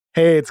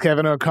Hey, it's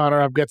Kevin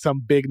O'Connor. I've got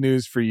some big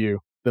news for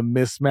you. The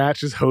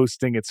Mismatch is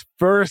hosting its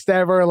first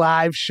ever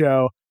live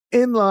show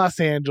in Los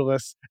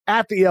Angeles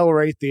at the El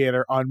Rey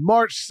Theater on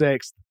March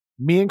 6th.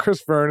 Me and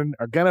Chris Vernon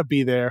are going to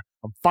be there.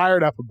 I'm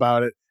fired up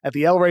about it. At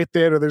the El Rey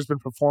Theater, there's been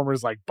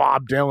performers like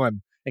Bob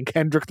Dylan and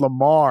Kendrick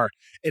Lamar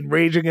and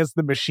Rage Against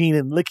the Machine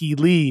and Licky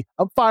Lee.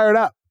 I'm fired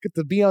up. Get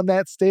to be on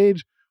that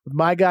stage with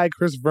my guy,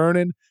 Chris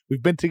Vernon.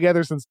 We've been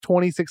together since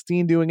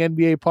 2016 doing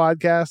NBA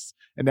podcasts,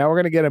 and now we're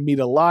going to get to meet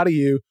a lot of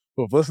you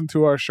who have listened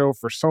to our show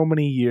for so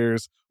many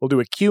years. We'll do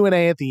a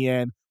Q&A at the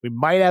end. We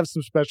might have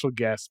some special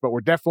guests, but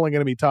we're definitely going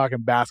to be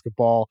talking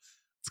basketball.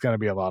 It's going to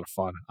be a lot of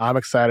fun. I'm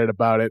excited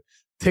about it.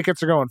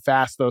 Tickets are going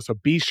fast, though, so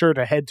be sure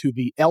to head to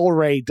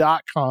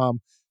theelray.com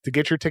to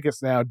get your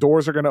tickets now.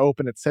 Doors are going to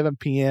open at 7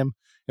 p.m.,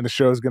 and the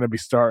show is going to be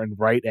starting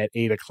right at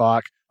 8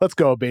 o'clock. Let's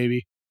go,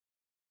 baby.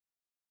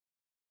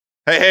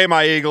 Hey,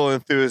 my Eagle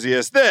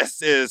enthusiasts.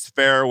 This is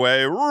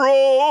Fairway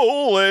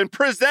Rollin',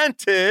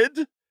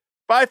 presented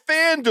by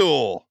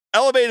FanDuel.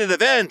 Elevated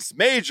events,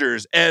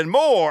 majors, and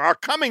more are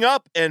coming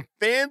up, and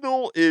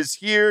FanDuel is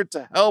here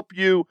to help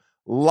you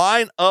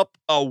line up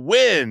a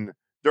win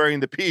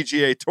during the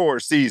PGA Tour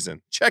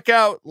season. Check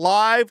out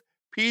live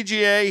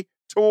PGA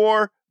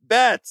Tour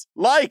bets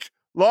like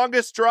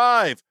longest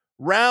drive,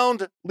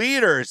 round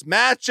leaders,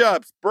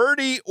 matchups,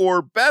 birdie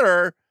or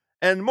better,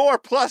 and more.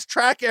 Plus,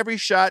 track every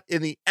shot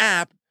in the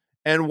app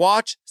and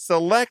watch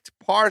select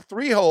par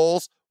 3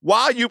 holes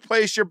while you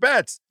place your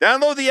bets.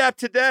 Download the app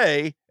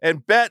today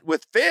and bet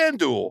with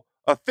FanDuel,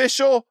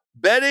 official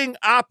betting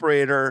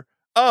operator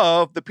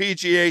of the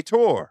PGA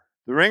Tour.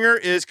 The Ringer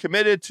is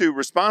committed to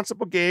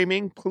responsible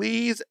gaming.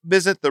 Please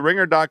visit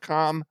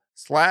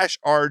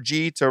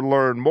theringer.com/RG to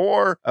learn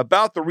more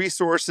about the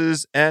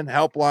resources and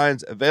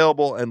helplines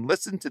available, and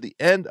listen to the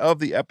end of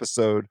the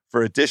episode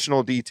for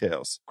additional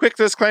details. Quick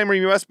disclaimer,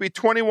 you must be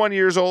 21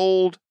 years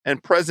old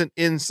and present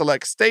in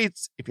select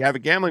states. If you have a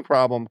gambling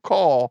problem,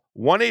 call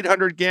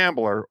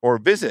 1-800-GAMBLER or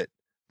visit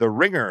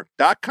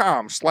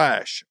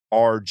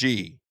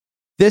theringer.com/RG.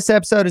 This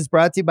episode is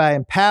brought to you by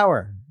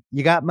Empower.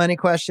 You got money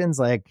questions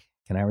like,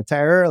 can I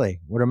retire early?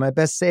 What are my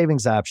best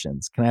savings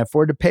options? Can I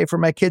afford to pay for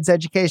my kids'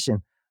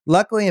 education?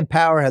 Luckily,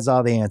 Empower has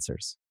all the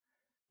answers.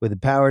 With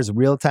Empower's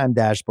real-time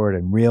dashboard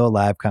and real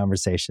live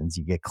conversations,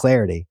 you get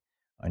clarity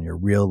on your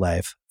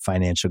real-life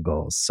financial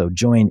goals. So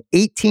join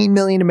 18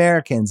 million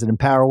Americans and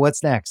Empower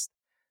what's next.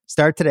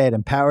 Start today at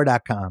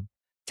empower.com.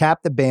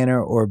 Tap the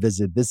banner or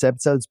visit this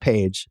episode's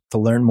page to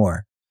learn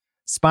more.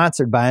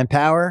 Sponsored by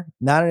Empower,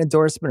 not an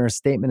endorsement or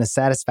statement of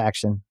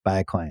satisfaction by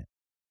a client.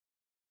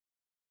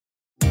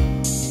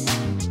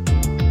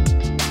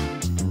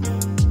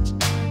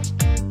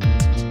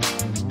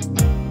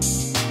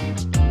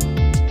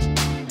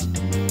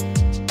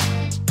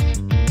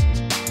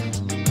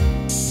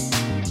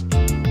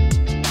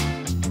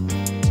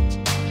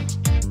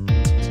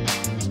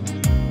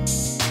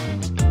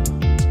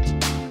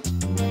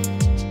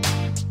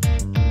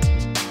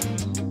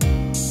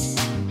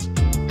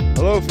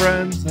 Hello,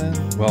 friends,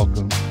 and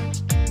welcome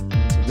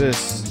to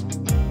this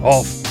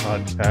Golf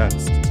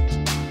Podcast,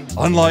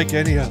 unlike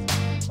any other.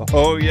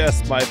 Oh,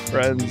 yes, my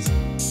friends,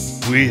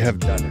 we have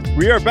done it.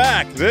 We are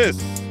back. This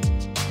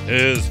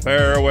is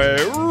Fairway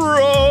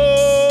Rollin',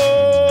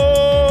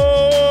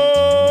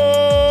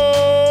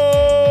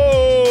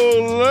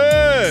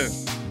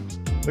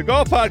 the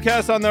Golf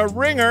Podcast on the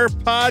Ringer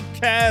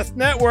Podcast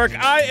Network.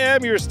 I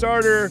am your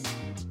starter,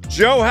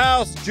 Joe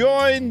House,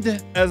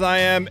 joined as I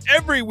am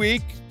every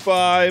week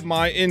by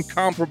my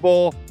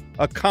incomparable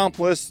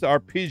accomplice, our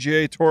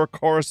PGA Tour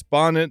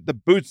correspondent, the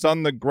boots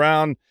on the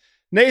ground,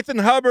 Nathan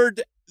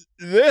Hubbard.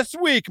 This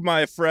week,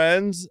 my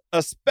friends,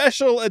 a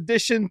special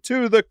addition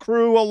to the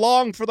crew,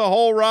 along for the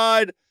whole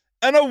ride,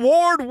 an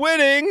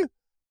award-winning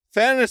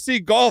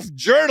fantasy golf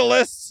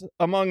journalist,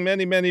 among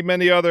many, many,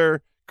 many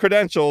other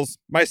credentials.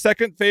 My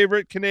second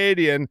favorite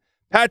Canadian,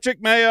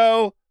 Patrick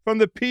Mayo from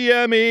the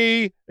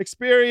PME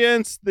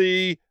Experience,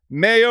 the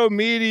Mayo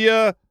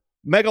Media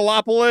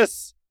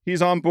Megalopolis.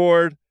 He's on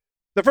board.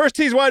 The first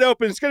tee's wide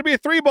open. It's going to be a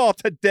 3-ball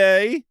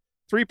today.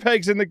 3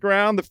 pegs in the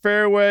ground. The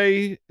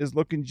fairway is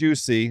looking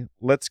juicy.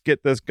 Let's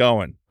get this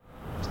going.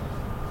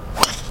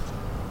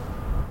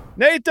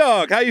 Nate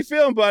Dogg, how you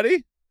feeling,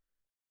 buddy?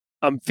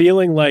 I'm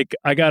feeling like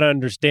I got to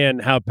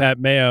understand how Pat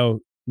Mayo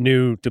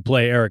knew to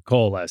play Eric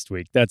Cole last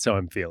week. That's how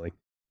I'm feeling.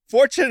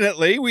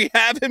 Fortunately, we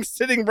have him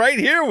sitting right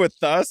here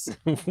with us.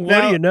 What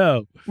do you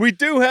know? We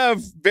do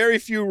have very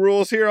few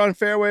rules here on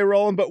Fairway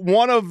Rollin', but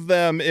one of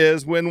them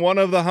is when one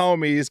of the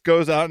homies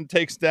goes out and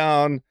takes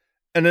down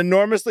an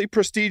enormously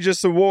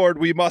prestigious award,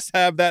 we must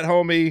have that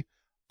homie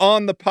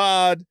on the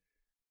pod.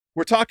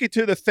 We're talking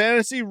to the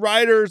Fantasy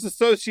Writers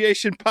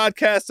Association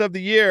Podcast of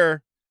the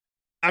Year.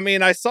 I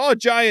mean, I saw a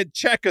giant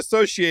check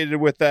associated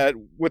with that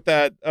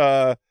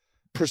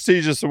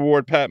prestigious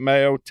award, Pat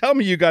Mayo. Tell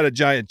me you got a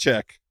giant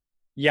check.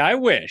 Yeah, I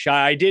wish.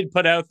 I did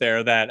put out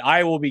there that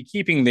I will be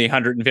keeping the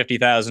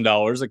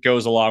 $150,000 that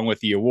goes along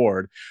with the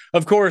award.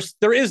 Of course,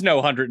 there is no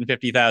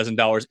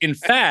 $150,000. In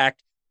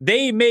fact,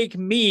 they make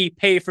me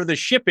pay for the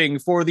shipping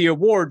for the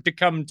award to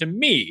come to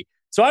me.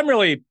 So I'm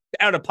really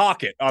out of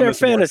pocket on They're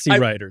this award. fantasy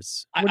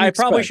writers. What do you I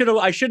probably expect?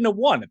 I shouldn't have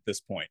won at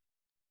this point.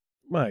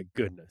 My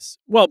goodness.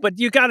 Well, but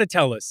you got to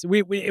tell us.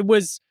 We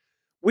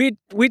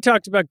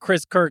talked about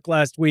Chris Kirk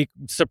last week.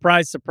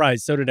 Surprise,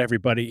 surprise. So did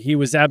everybody. He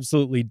was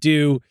absolutely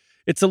due.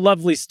 It's a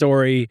lovely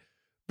story.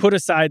 Put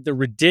aside the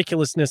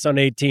ridiculousness on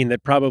 18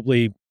 that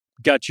probably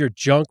got your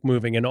junk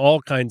moving in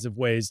all kinds of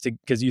ways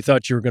because you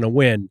thought you were going to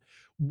win.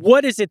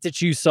 What is it that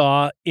you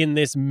saw in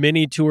this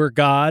mini tour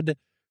god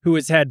who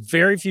has had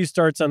very few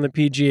starts on the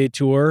PGA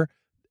Tour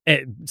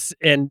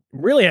and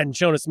really hadn't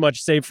shown us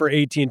much save for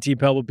AT&T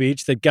Pebble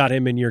Beach that got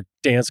him in your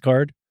dance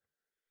card?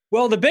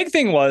 Well, the big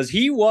thing was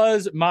he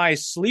was my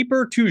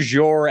sleeper du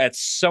jour at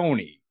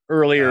Sony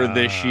earlier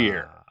this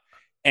year.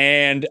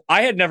 And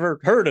I had never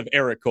heard of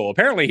Eric Cole.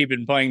 Apparently, he'd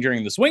been playing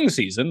during the swing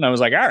season. I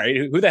was like, all right,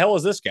 who the hell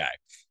is this guy?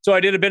 So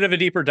I did a bit of a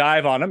deeper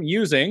dive on him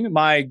using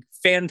my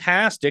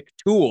fantastic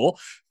tool,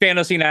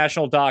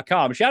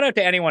 fantasynational.com. Shout out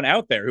to anyone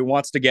out there who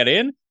wants to get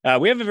in.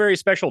 We have a very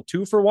special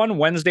 2-for-1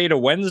 Wednesday to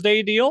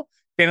Wednesday deal.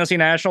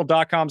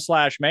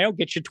 fantasynational.com/Mayo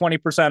gets you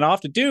 20%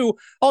 off to do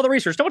all the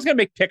research. No one's going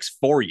to make picks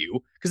for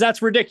you because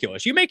that's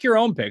ridiculous. You make your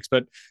own picks,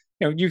 but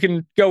you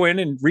can go in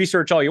and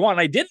research all you want.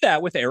 And I did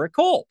that with Eric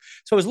Cole.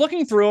 So I was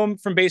looking through him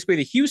from basically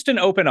the Houston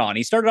Open on.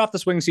 He started off the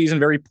swing season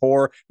very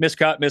poor,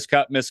 miscut.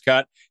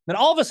 Then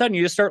all of a sudden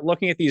you just start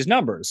looking at these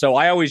numbers. So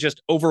I always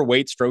just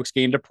overweight strokes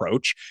gained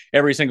approach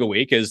every single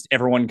week, as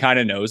everyone kind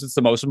of knows it's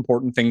the most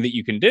important thing that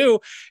you can do.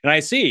 And I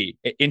see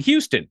in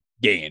Houston,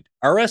 gained.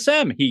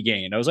 RSM, he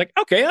gained. I was like,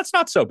 okay, that's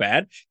not so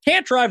bad.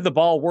 Can't drive the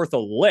ball worth a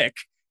lick,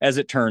 as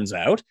it turns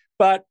out,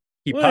 but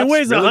he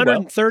weighs really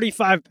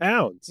 135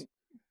 pounds.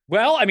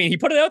 Well, I mean, he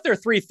put it out there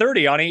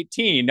 330 on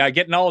 18,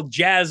 getting all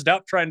jazzed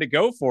up trying to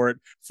go for it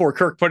before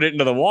Kirk put it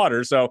into the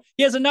water. So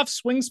he has enough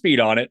swing speed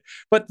on it.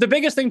 But the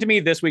biggest thing to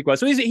me this week was,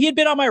 so he had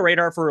been on my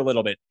radar for a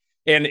little bit.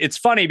 And it's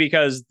funny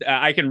because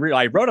I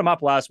wrote him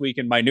up last week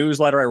in my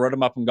newsletter. I wrote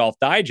him up in Golf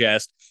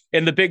Digest.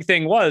 And the big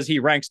thing was he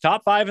ranks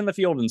top 5 in the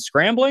field in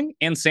scrambling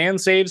and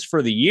sand saves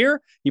for the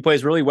year. He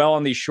plays really well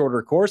on these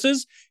shorter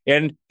courses.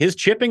 And his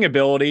chipping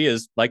ability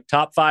is like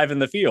top 5 in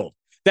the field.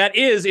 That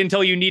is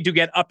until you need to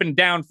get up and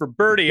down for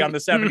birdie on the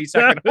 72nd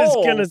I was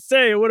hole. going to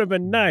say, it would have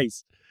been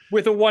nice.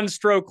 With a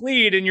 1-stroke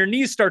lead and your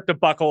knees start to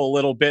buckle a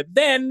little bit,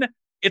 then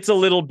it's a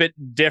little bit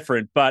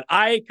different. But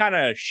I kind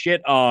of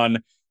shit on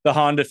the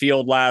Honda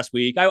field last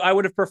week. I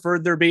would have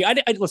preferred there be,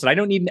 listen, I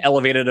don't need an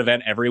elevated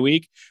event every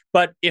week,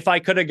 but if I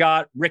could have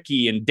got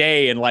Ricky and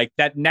Day and like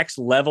that next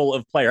level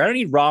of player, I don't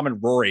need Rahm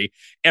and Rory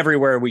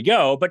everywhere we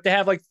go, but to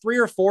have like 3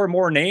 or 4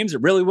 more names,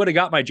 it really would have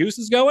got my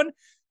juices going.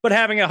 But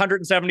having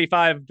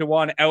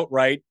 175-1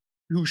 outright,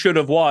 who should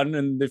have won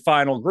in the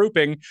final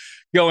grouping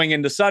going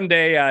into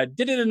Sunday,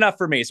 did it enough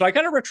for me. So I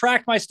kind of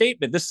retract my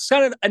statement. This is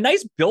kind of a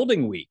nice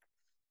building week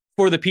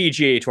for the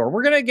PGA Tour.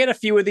 We're going to get a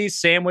few of these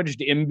sandwiched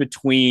in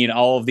between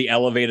all of the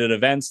elevated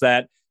events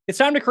that it's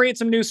time to create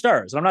some new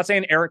stars. And I'm not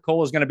saying Eric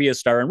Cole is going to be a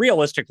star. And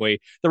realistically,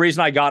 the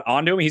reason I got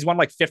onto him, he's won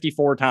like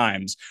 54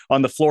 times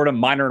on the Florida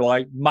minor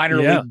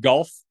league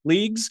golf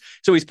leagues.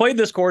 So he's played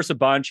this course a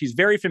bunch. He's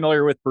very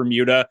familiar with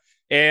Bermuda.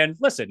 And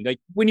listen, like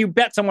when you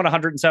bet someone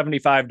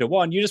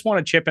 175-1, you just want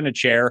to chip in a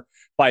chair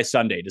by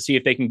Sunday to see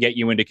if they can get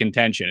you into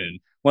contention. And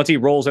once he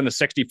rolls in a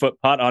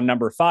 60-foot putt on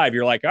number 5,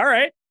 you're like, all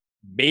right,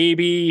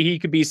 maybe he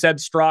could be Seb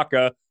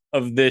Straka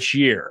of this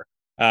year.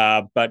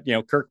 But,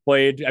 Kirk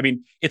played. I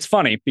mean, it's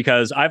funny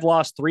because I've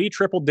lost 3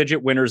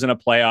 triple-digit winners in a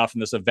playoff in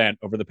this event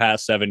over the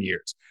past 7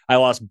 years. I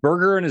lost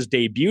Berger in his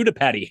debut to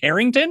Patty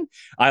Harrington.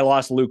 I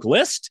lost Luke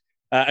List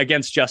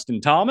against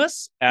Justin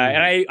Thomas.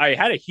 And I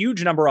had a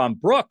huge number on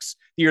Brooks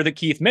the year that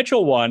Keith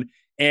Mitchell won.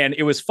 And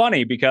it was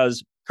funny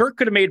because Kirk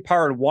could have made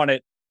par and won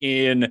it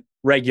in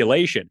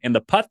regulation. And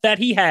the putt that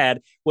he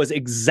had was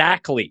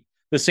exactly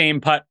the same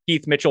putt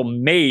Keith Mitchell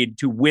made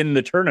to win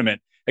the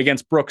tournament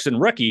against Brooks and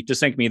Rookie to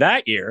sink me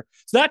that year.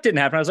 So that didn't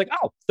happen. I was like,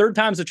 oh, 3rd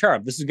time's a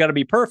charm. This is going to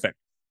be perfect.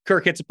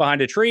 Kirk hits it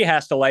behind a tree,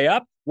 has to lay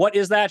up. What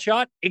is that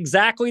shot?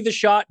 Exactly the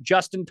shot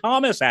Justin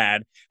Thomas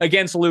had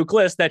against Luke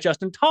List that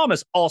Justin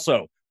Thomas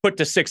also put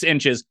to 6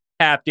 inches,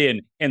 tapped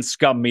in, and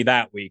scummed me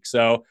that week.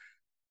 So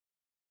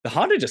the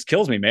Honda just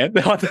kills me, man.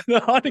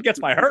 The Honda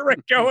gets my heart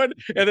rate going,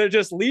 and it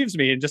just leaves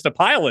me in just a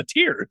pile of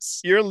tears.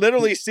 You're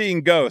literally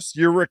seeing ghosts.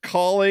 You're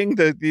recalling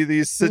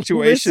these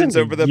situations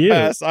over the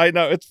past. I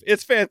know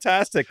it's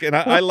fantastic, and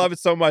I love it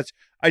so much.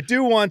 I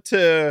do want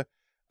to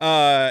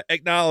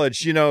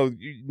acknowledge,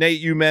 Nate,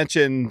 you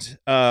mentioned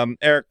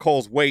Eric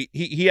Cole's weight.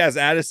 He has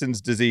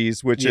Addison's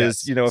disease, which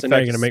is so affects now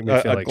you're gonna make me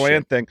feel a like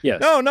gland shit. thing. Yes.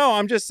 No,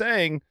 I'm just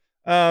saying.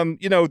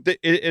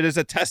 It is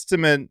a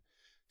testament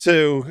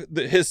to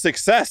his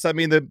success. I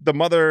mean, the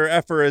mother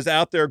effer is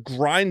out there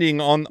grinding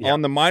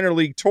on the minor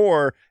league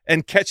tour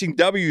and catching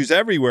W's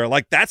everywhere.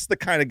 Like that's the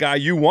kind of guy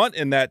you want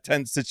in that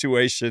tense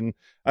situation.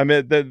 I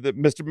mean, the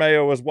Mr.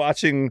 Mayo was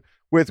watching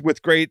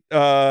with great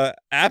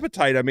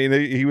appetite. I mean,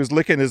 he was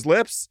licking his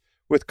lips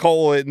with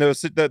Cole. And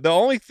the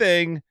only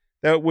thing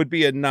that would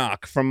be a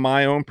knock from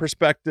my own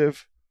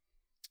perspective,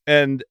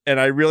 and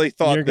I really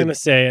thought you're going to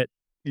say it.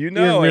 You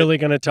know, you're really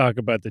going to talk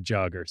about the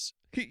joggers.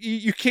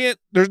 You can't.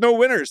 There's no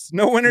winners.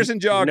 No winners in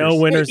joggers. No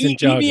winners in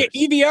joggers.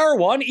 EVR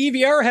won.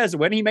 EVR has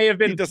won. He may have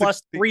been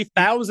plus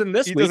 3,000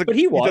 this week, but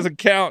he won. He doesn't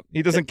count.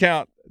 He doesn't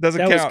count. That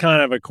was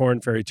kind of a Corn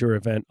Ferry Tour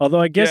event.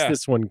 Although I guess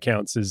this one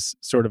counts as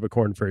sort of a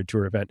Corn Ferry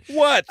Tour event.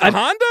 What? The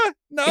Honda?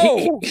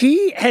 No.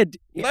 He had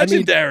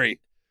legendary.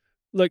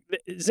 Look,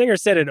 Zinger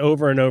said it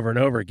over and over and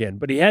over again,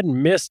 but he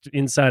hadn't missed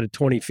inside of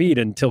 20 feet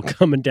until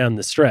coming down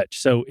the stretch.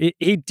 So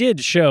he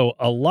did show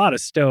a lot of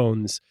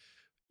stones.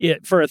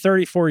 For a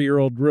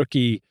 34-year-old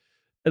rookie,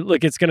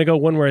 look, it's going to go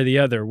one way or the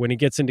other. When he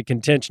gets into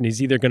contention,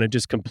 he's either going to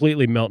just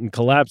completely melt and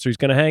collapse, or he's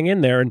going to hang in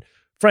there. And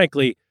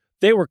frankly,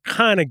 they were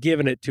kind of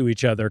giving it to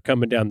each other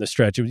coming down the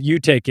stretch. It was, you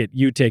take it,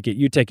 you take it,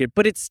 you take it.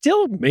 But it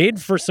still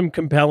made for some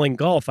compelling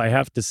golf, I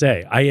have to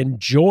say. I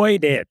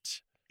enjoyed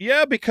it.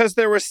 Yeah, because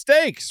there were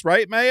stakes,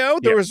 right, Mayo?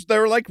 They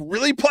were like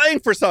really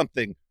playing for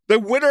something. The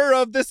winner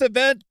of this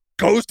event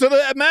goes to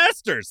the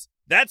Masters.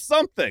 That's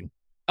something.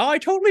 Oh, I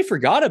totally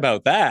forgot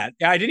about that.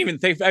 I didn't even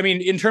think. I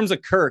mean, in terms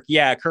of Kirk,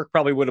 Kirk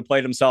probably would have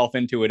played himself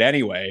into it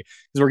anyway,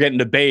 because we're getting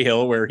to Bay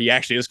Hill, where he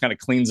actually just kind of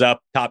cleans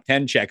up top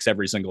 10 checks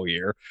every single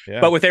year.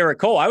 Yeah. But with Eric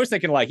Cole, I was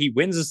thinking like he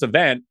wins this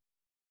event,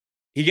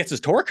 he gets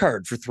his tour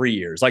card for 3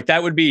 years. Like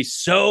that would be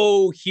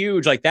so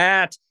huge. Like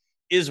that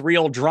is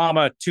real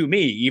drama to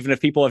me, even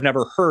if people have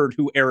never heard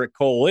who Eric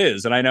Cole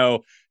is. And I know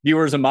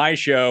viewers of my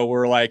show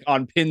were like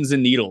on pins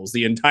and needles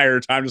the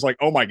entire time, just like,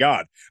 oh my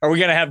God, are we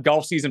going to have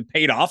golf season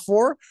paid off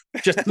for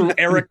just through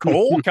Eric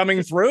Cole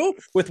coming through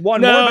with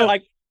one more? But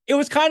like, it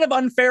was kind of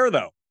unfair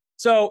though.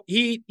 So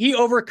he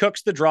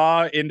overcooks the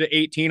draw into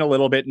 18 a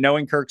little bit,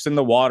 knowing Kirk's in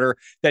the water,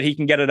 that he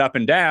can get it up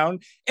and down.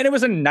 And it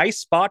was a nice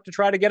spot to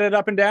try to get it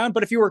up and down.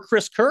 But if you were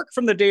Chris Kirk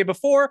from the day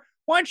before,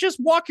 why don't you just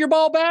walk your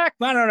ball back,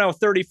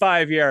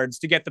 35 yards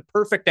to get the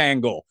perfect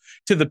angle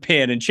to the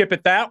pin and chip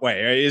it that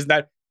way?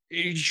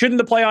 Shouldn't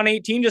the play on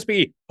 18 just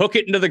be hook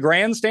it into the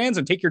grandstands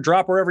and take your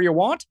drop wherever you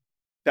want?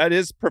 That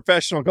is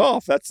professional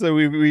golf. That's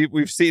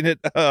we've seen it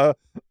a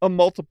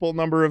multiple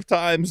number of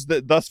times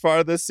thus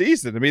far this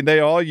season. I mean, they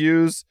all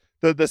use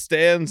the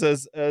stands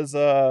as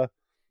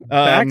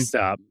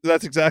backstop.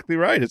 That's exactly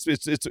right.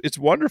 It's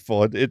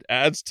wonderful. It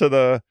adds to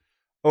the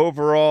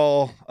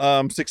overall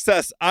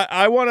success.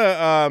 I want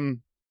to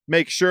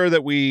make sure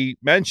that we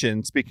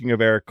mention, speaking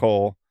of Eric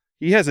Cole,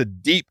 he has a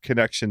deep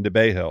connection to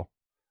Bay Hill.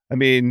 I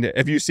mean,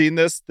 have you seen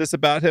this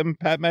about him,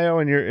 Pat Mayo,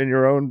 in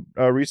your own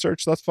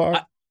research thus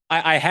far?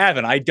 I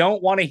haven't. I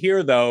don't want to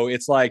hear though.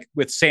 It's like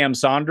with Sam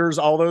Saunders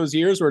all those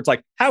years, where it's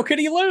like, how could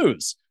he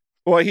lose?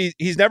 Well,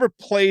 he's never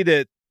played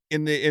it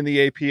in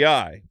the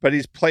API, but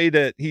he's played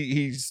it.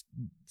 He's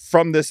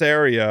from this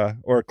area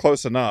or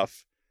close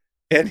enough.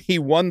 And he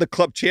won the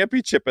club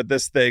championship at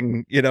this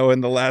thing,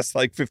 in the last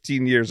like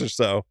 15 years or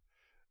so.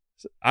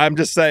 I'm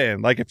just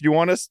saying, like, if you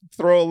want to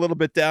throw a little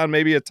bit down,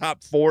 maybe a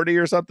top 40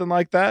 or something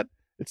like that,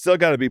 it's still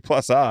got to be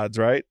plus odds,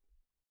 right?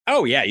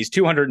 Oh, yeah. He's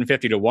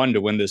 250 to 1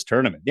 to win this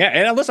tournament. Yeah.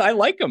 And listen, I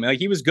like him. Like,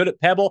 he was good at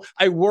Pebble.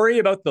 I worry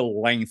about the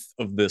length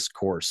of this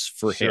course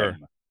for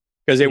him,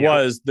 because it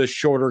was the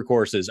shorter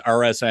courses,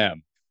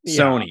 RSM,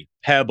 Sony,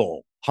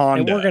 Pebble,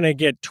 Honda. And we're going to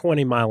get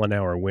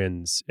 20-mile-an-hour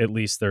winds at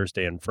least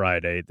Thursday and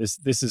Friday.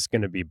 This is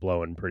going to be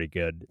blowing pretty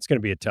good. It's going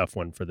to be a tough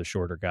one for the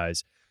shorter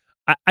guys.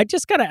 I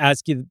just got to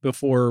ask you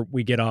before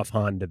we get off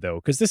Honda, though,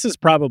 because this is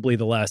probably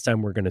the last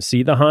time we're going to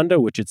see the Honda,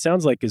 which it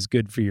sounds like is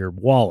good for your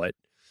wallet.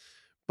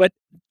 But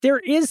there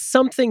is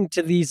something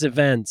to these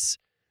events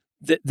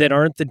that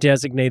aren't the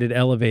designated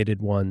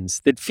elevated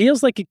ones that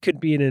feels like it could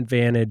be an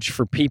advantage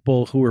for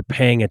people who are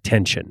paying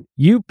attention.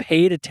 You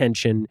paid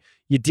attention.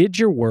 You did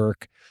your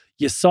work.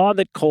 You saw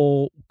that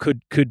Cole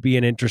could be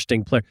an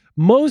interesting player.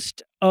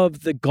 Most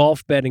of the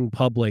golf betting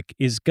public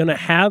is going to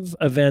have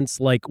events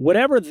like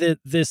whatever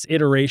this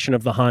iteration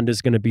of the Honda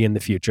is going to be in the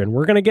future. And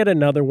we're going to get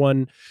another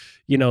one,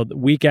 the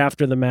week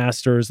after the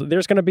Masters.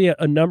 There's going to be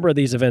a number of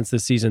these events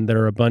this season that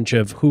are a bunch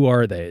of who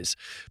are theys.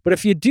 But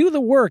if you do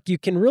the work, you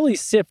can really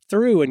sift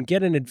through and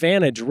get an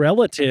advantage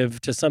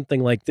relative to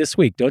something like this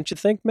week. Don't you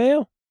think,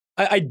 Mayo?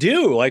 I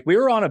do. Like, we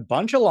were on a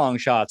bunch of long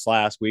shots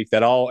last week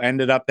that all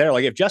ended up there.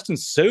 Like, if Justin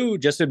Suh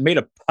just had made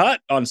a putt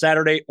on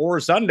Saturday or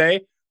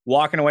Sunday,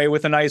 walking away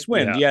with a nice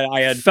win. Yeah,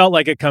 I had felt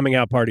like a coming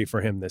out party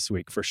for him this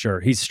week for sure.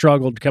 He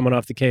struggled coming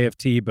off the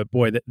KFT, but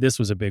boy, this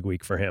was a big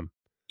week for him.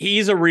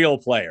 He's a real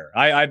player.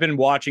 I've been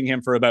watching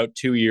him for about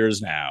 2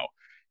 years now,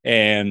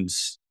 and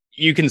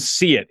you can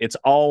see it. It's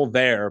all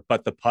there,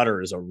 but the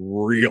putter is a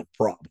real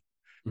problem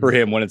for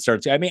him when it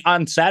starts. I mean,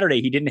 on Saturday,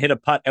 he didn't hit a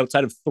putt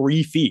outside of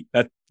 3 feet.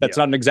 That's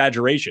not an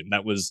exaggeration.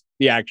 That was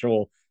the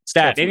actual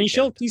stat. And he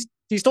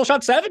still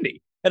shot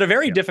 70 at a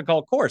very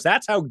difficult course.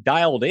 That's how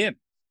dialed in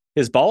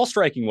his ball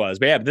striking was.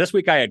 But yeah, this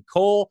week I had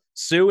Cole,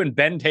 Suh, and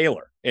Ben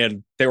Taylor,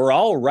 and they were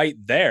all right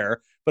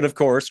there. But of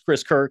course,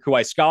 Chris Kirk, who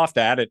I scoffed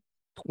at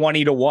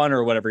 20 to 1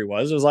 or whatever he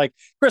was like,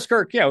 Chris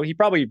Kirk, he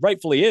probably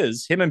rightfully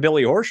is. Him and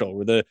Billy Horschel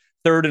were the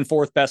third and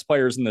fourth best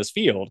players in this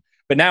field.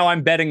 But now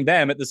I'm betting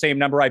them at the same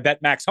number I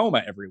bet Max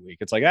Homa every week.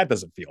 It's like, that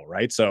doesn't feel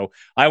right. So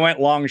I went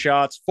long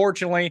shots.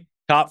 Fortunately,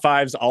 top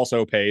fives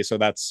also pay. So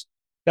that's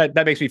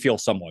that makes me feel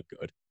somewhat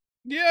good.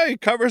 Yeah, he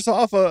covers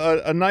off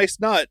a nice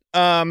nut.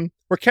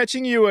 We're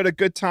catching you at a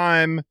good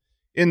time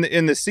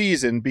in the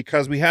season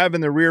because we have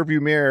in the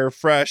rearview mirror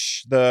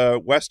fresh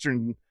the West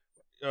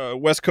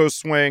Coast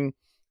swing.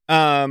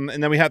 And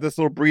then we have this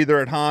little breather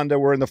at Honda.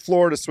 We're in the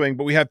Florida swing,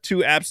 but we have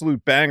two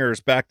absolute bangers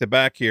back to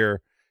back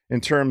here in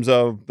terms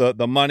of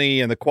the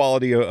money and the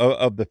quality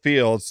of the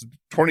fields.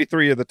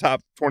 23 of the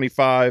top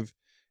 25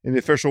 in the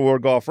official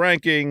World Golf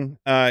ranking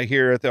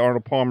here at the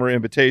Arnold Palmer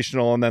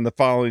Invitational, and then the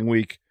following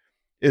week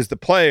is the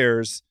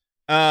Players.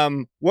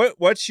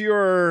 What's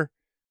your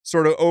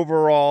sort of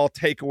overall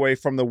takeaway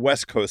from the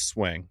West Coast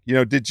swing?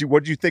 What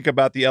did you think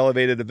about the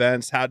elevated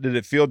events? How did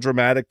it feel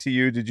dramatic to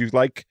you? Did you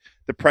like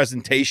the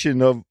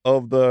presentation of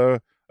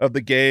the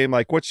game?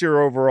 Like, what's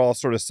your overall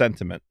sort of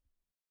sentiment?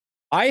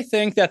 I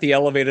think that the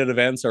elevated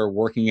events are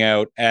working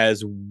out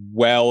as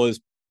well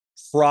as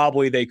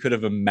probably they could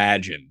have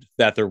imagined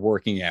that they're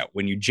working out.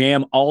 When you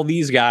jam all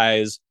these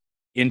guys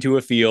into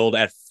a field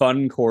at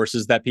fun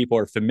courses that people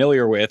are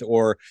familiar with,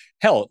 or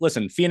hell,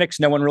 listen, Phoenix,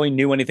 no one really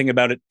knew anything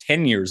about it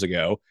 10 years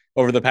ago.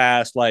 Over the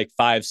past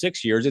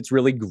 5-6 years, it's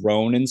really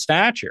grown in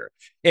stature.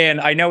 And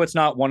I know it's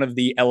not one of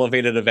the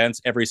elevated events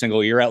every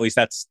single year. At least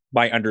that's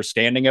my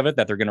understanding of it,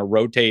 that they're going to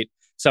rotate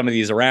some of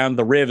these around.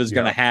 The Riv is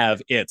going to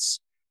have its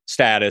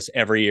status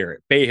every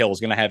year. Bay Hill is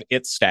going to have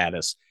its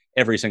status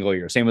every single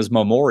year. Same as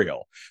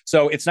Memorial.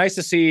 So it's nice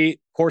to see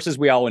courses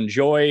we all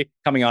enjoy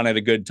coming on at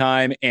a good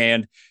time.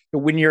 And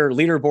when your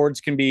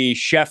leaderboards can be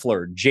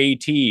Scheffler,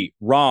 JT,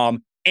 Rahm,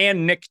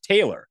 and Nick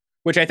Taylor,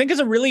 which I think is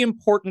a really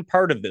important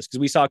part of this, because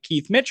we saw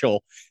Keith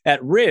Mitchell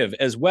at Riv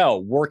as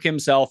well work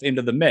himself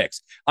into the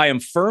mix. I am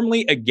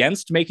firmly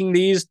against making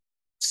these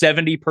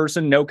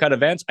 70-person no-cut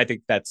events. I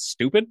think that's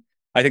stupid.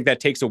 I think that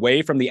takes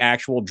away from the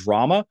actual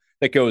drama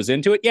that goes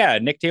into it. Yeah,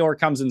 Nick Taylor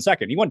comes in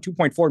second. He won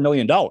 $2.4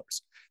 million.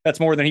 That's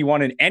more than he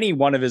won in any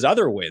one of his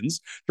other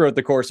wins throughout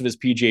the course of his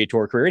PGA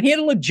Tour career. And he had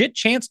a legit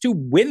chance to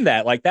win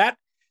that. That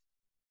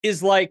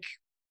is like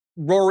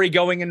Rory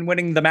going and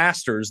winning the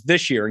Masters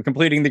this year and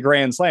completing the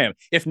Grand Slam.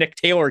 If Nick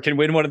Taylor can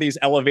win one of these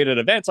elevated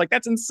events,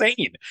 that's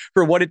insane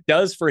for what it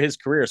does for his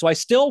career. So I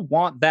still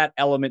want that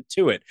element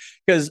to it,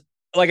 because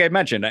like I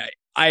mentioned,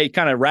 I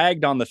kind of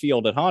ragged on the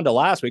field at Honda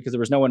last week because there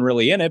was no one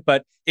really in it,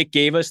 but it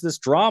gave us this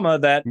drama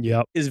that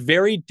is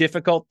very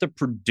difficult to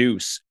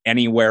produce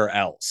anywhere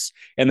else.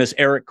 And this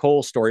Eric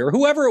Cole story, or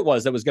whoever it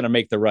was that was going to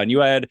make the run, you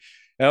had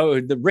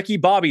the Ricky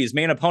Bobby's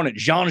main opponent,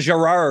 Jean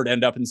Girard,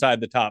 end up inside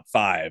the top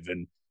 5.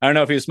 And I don't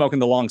know if he was smoking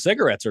the long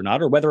cigarettes or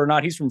not, or whether or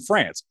not he's from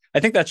France. I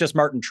think that's just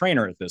Martin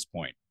Trainer at this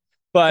point.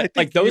 But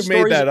those stories,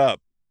 made that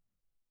up.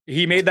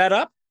 He made that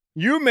up?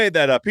 You made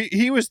that up.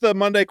 He was the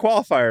Monday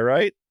qualifier,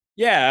 right?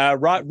 Yeah,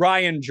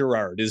 Ryan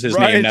Girard is his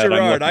Ryan name.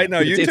 Girard, I know.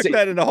 You took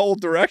that in a whole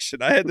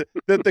direction. I had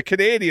the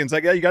Canadians.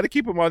 You got to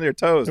keep them on their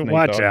toes.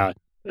 Watch out.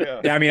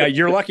 Yeah. I mean,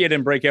 you're lucky I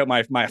didn't break out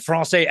my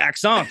Francais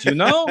accent,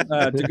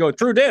 to go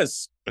through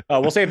this.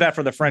 We'll save that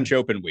for the French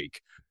Open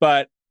week.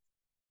 But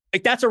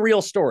that's a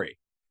real story.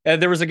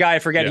 There was a guy, I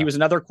forget, he was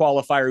another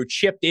qualifier who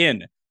chipped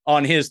in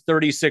on his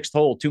 36th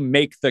hole to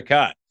make the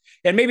cut.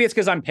 And maybe it's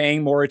because I'm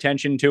paying more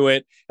attention to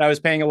it. I was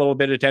paying a little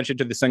bit of attention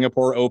to the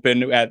Singapore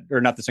Open or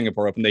not the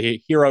Singapore Open,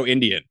 the Hero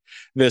Indian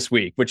this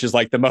week, which is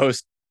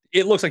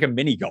it looks like a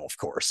mini golf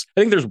course.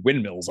 I think there's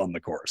windmills on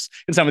the course.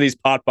 And some of these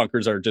pot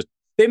bunkers are just,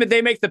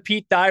 they make the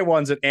Pete Dye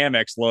ones at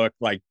Amex look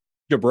like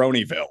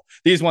Jabronieville.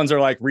 These ones are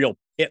like real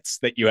pits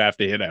that you have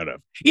to hit out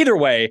of. Either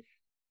way,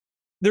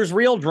 there's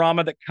real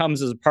drama that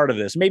comes as a part of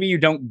this. Maybe you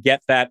don't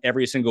get that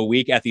every single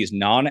week at these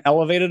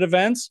non-elevated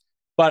events,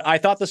 but I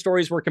thought the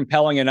stories were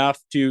compelling enough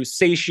to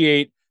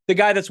satiate the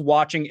guy that's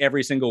watching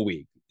every single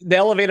week. The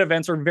elevated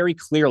events are very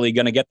clearly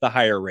going to get the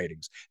higher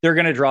ratings. They're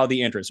going to draw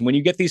the interest. And when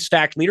you get these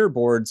stacked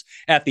leaderboards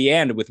at the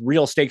end with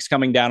real stakes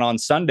coming down on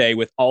Sunday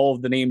with all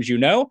of the names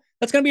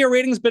that's going to be a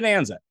ratings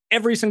bonanza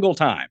every single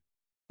time.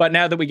 But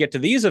now that we get to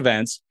these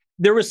events,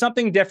 there was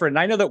something different. And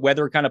I know that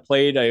weather kind of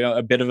played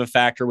a bit of a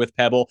factor with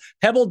Pebble.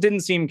 Pebble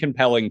didn't seem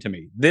compelling to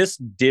me. This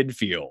did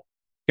feel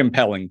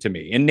compelling to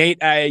me. And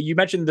Nate, you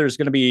mentioned there's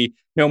going to be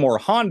no more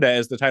Honda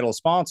as the title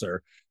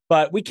sponsor,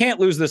 but we can't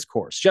lose this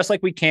course, just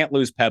like we can't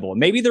lose Pebble. And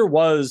maybe there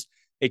was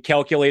a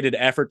calculated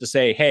effort to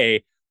say,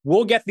 hey,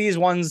 we'll get these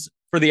ones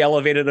for the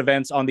elevated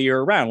events on the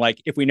year around.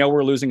 If we know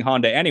we're losing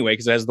Honda anyway,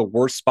 because it has the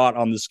worst spot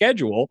on the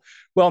schedule,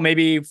 well,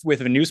 maybe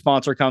if a new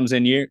sponsor comes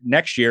in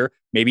next year,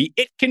 maybe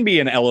it can be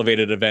an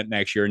elevated event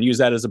next year and use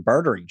that as a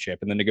bartering chip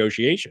in the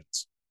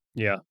negotiations.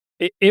 Yeah.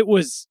 It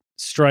was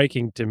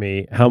striking to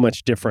me how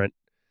much different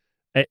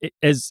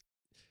as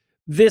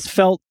this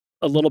felt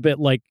a little bit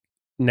like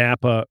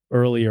Napa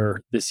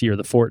earlier this year,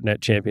 the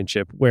Fortinet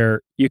Championship,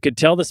 where you could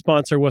tell the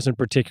sponsor wasn't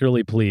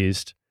particularly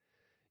pleased.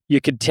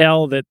 You could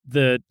tell that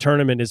the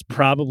tournament is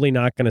probably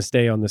not going to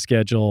stay on the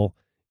schedule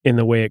in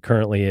the way it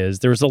currently is.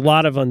 There was a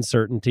lot of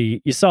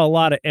uncertainty. You saw a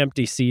lot of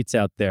empty seats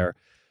out there.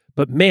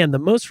 But man, the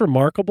most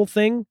remarkable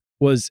thing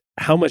was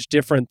how much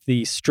different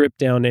the stripped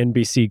down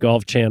NBC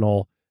Golf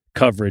Channel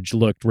coverage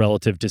looked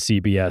relative to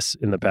CBS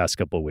in the past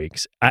couple of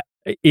weeks.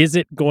 Is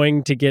it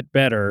going to get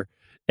better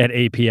at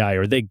API?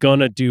 Are they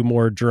gonna do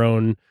more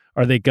drone?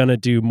 Are they gonna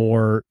do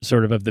more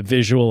sort of the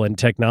visual and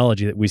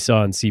technology that we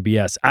saw on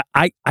CBS?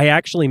 I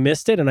actually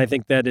missed it, and I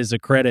think that is a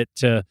credit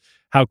to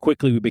how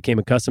quickly we became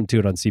accustomed to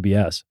it on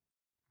CBS.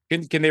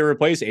 Can they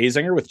replace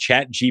Azinger with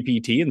Chat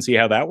GPT and see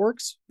how that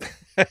works?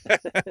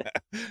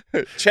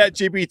 Chat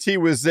GPT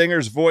with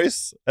Zinger's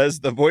voice as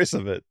the voice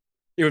of it.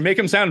 It would make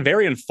him sound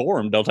very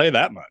informed, I'll tell you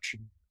that much.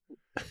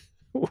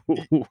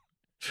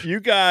 You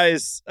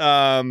guys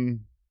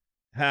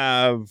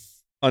have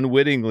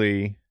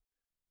unwittingly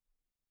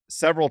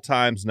several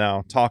times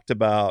now talked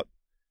about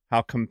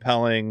how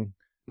compelling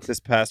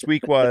this past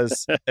week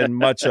was and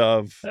much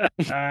of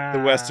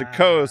the Western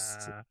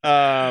Coast.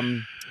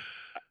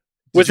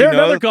 Was there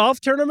another golf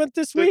tournament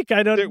this week?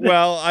 I don't.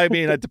 Well, I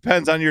mean, it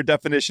depends on your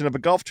definition of a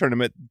golf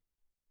tournament.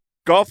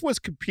 Golf was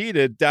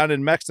competed down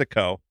in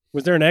Mexico.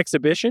 Was there an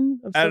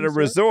exhibition at a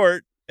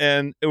resort?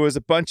 And it was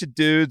a bunch of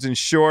dudes in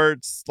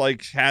shorts,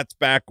 like hats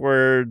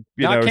backward,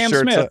 Not Cam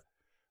shirts. Smith.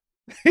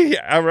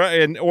 Yeah,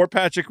 right. Or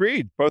Patrick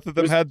Reed. Both of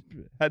them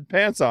had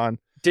pants on.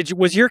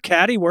 Was your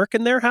caddy work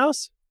in their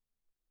house?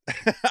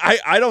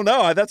 I don't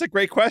know. That's a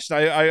great question.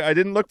 I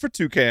didn't look for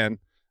Toucan,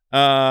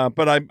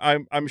 but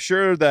I'm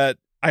sure that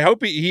I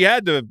hope he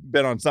had to have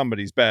been on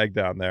somebody's bag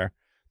down there,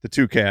 the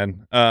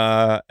Toucan,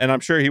 and I'm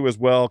sure he was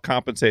well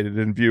compensated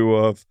in view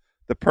of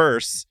the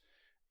purse.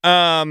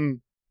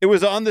 It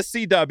was on the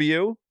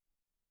CW.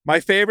 My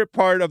favorite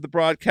part of the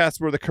broadcast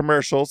were the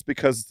commercials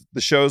because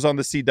the shows on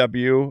the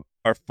CW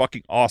are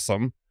fucking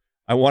awesome.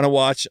 I want to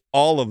watch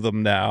all of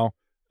them now.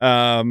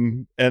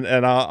 And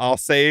I'll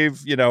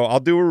save, I'll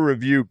do a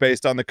review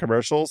based on the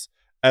commercials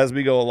as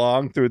we go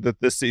along through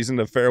this season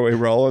of Fairway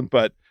Rolling.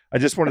 But I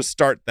just want to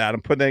start that.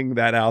 I'm putting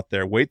that out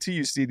there. Wait till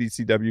you see these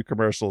CW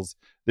commercials.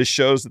 The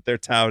shows that they're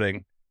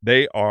touting,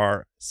 they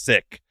are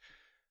sick.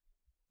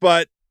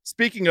 But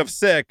speaking of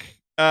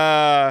sick,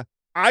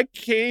 I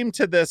came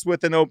to this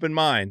with an open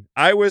mind.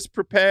 I was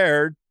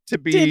prepared to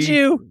be Did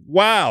you?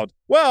 wowed.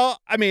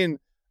 Well, I mean,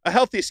 a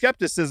healthy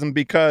skepticism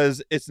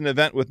because it's an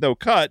event with no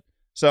cut.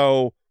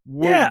 So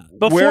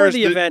before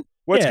the event,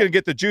 what's going to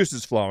get the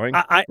juices flowing?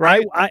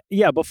 Right?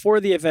 Before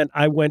the event,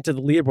 I went to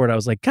the leaderboard. I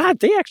was like, God,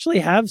 they actually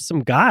have some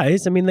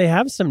guys. I mean, they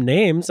have some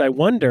names. I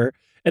wonder.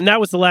 And that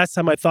was the last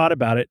time I thought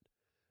about it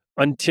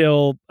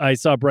until I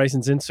saw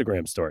Bryson's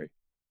Instagram story.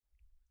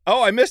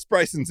 Oh, I missed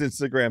Bryson's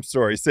Instagram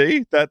story.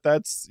 See,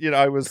 that's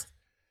I was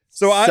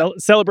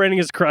celebrating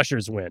his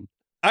Crushers win.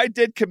 I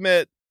did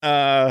commit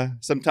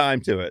some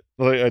time to it,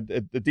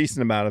 a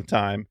decent amount of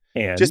time,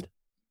 and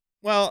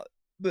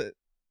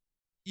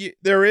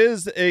there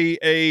is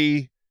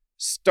a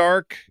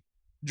stark,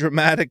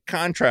 dramatic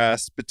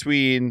contrast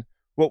between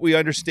what we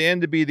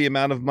understand to be the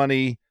amount of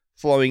money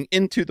flowing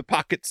into the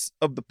pockets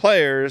of the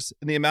players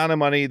and the amount of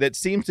money that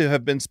seems to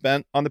have been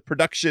spent on the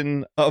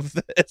production of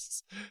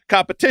this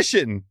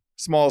competition,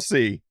 small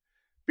c,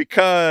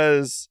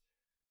 because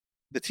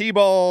the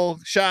T-ball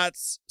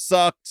shots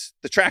sucked,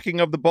 the tracking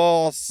of the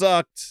ball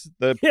sucked,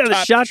 the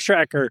shot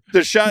tracker,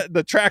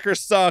 the tracker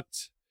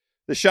sucked,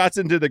 the shots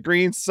into the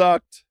green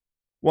sucked.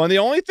 Well, the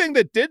only thing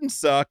that didn't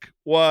suck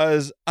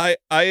was I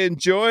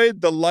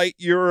enjoyed the light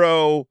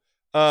Euro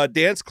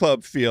dance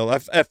club feel.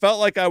 I felt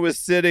like I was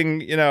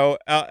sitting, out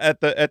at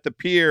the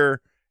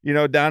pier,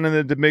 down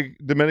in the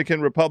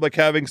Dominican Republic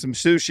having some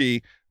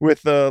sushi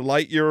with the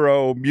light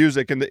Euro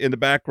music in the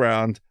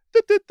background,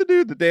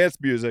 the dance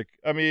music.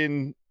 I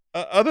mean,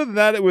 other than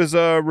that, it was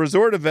a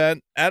resort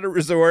event at a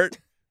resort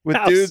with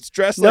dudes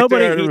dressed like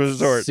they're at a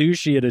resort.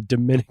 Sushi at a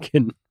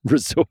Dominican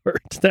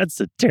resort. That's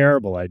a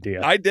terrible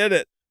idea. I did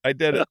it.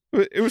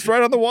 It was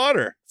right on the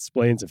water.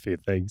 Explains a few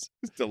things.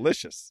 It's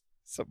delicious.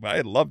 So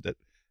I loved it.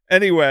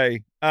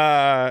 Anyway,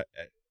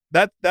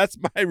 that's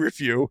my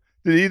review.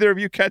 Did either of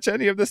you catch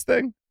any of this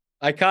thing?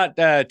 I caught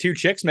two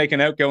chicks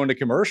making out going to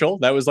commercial.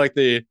 That was like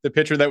the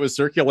picture that was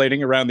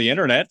circulating around the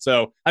internet.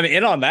 So I'm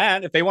in on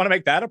that. If they want to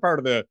make that a part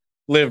of the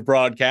live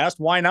broadcast,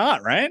 why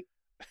not, right?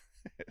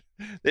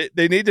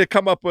 They need to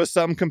come up with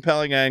some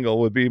compelling angle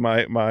would be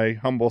my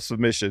humble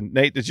submission.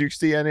 Nate, did you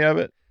see any of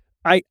it?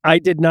 I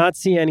did not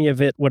see any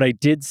of it. What I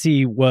did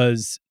see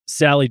was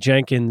Sally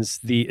Jenkins,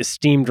 the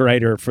esteemed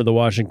writer for the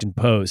Washington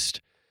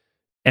Post,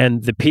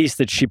 and the piece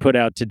that she put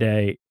out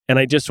today. And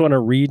I just want to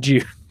read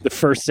you the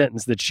first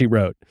sentence that she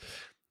wrote.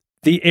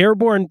 The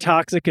airborne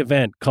toxic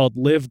event called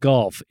Live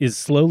Golf is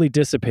slowly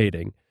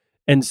dissipating,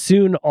 and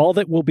soon all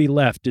that will be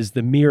left is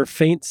the mere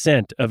faint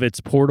scent of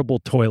its portable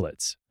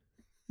toilets.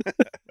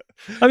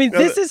 I mean,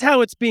 this is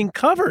how it's being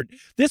covered.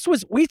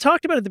 We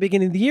talked about at the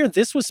beginning of the year,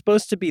 this was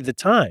supposed to be the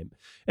time.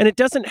 And it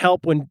doesn't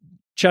help when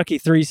Chucky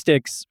Three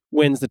Sticks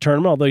wins the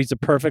tournament, although he's a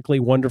perfectly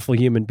wonderful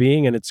human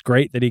being, and it's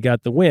great that he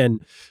got the win.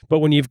 But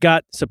when you've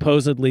got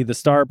supposedly the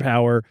star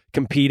power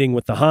competing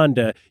with the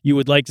Honda, you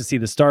would like to see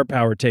the star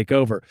power take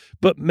over.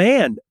 But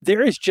man,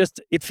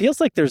 it feels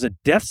like there's a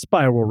death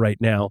spiral right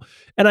now.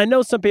 And I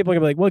know some people are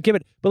going to be like, well, give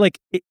it, but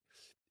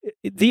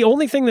the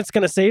only thing that's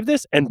going to save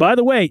this, and by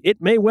the way,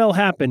 it may well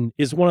happen,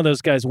 is one of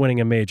those guys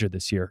winning a major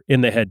this year in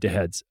the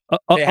head-to-heads.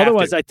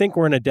 Otherwise, I think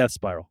we're in a death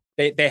spiral.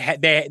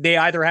 They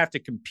either have to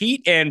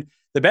compete, and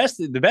the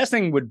best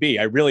thing would be,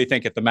 I really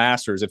think, at the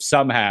Masters, if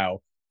somehow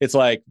it's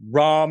like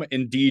Rahm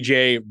and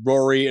DJ,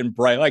 Rory and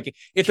Bryson. Like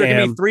if there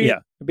can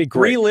be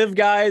three live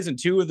guys and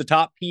two of the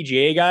top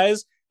PGA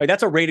guys, like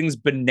that's a ratings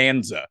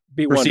bonanza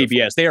for wonderful.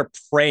 CBS. They are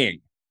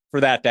praying for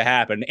that to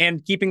happen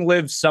and keeping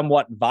live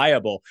somewhat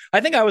viable.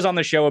 I think I was on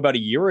the show about a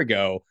year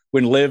ago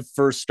when live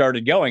first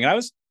started going, and I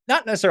was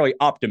not necessarily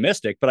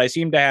optimistic, but I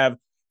seemed to have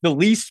the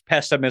least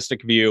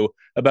pessimistic view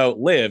about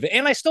live.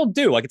 And I still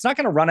do. Like, it's not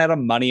going to run out of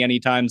money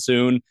anytime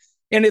soon.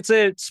 And it's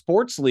a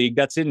sports league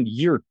that's in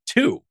year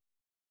 2.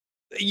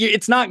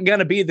 It's not going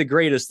to be the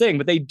greatest thing,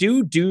 but they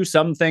do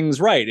some things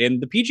right.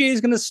 And the PGA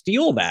is going to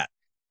steal that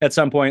at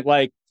some point.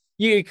 Like,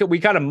 we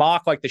kind of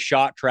mock like the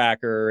shot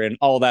tracker and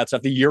all that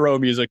stuff, the Euro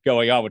music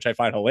going on, which I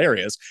find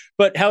hilarious.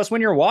 But House,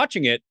 when you're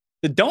watching it,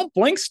 the don't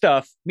blink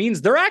stuff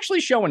means they're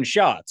actually showing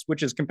shots,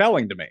 which is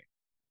compelling to me.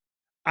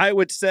 I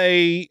would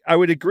say I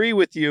would agree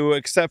with you,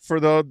 except for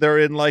they're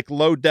in like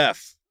low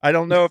def. I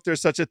don't know if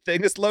there's such a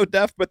thing as low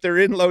def, but they're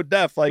in low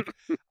def. Like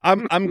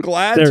I'm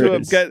glad to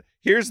have get.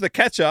 Here's the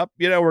catch up.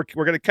 You know, we're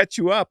going to catch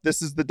you up.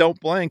 This is the don't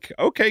blink.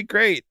 Okay,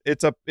 great.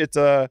 It's a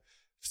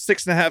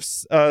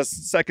 6.5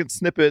 second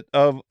snippet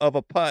of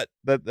a putt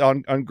that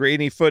on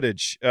grainy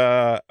footage.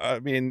 I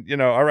mean, you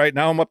know, all right,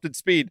 now I'm up to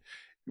speed.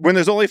 When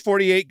there's only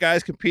 48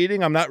 guys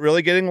competing, I'm not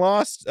really getting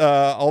lost.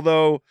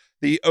 Although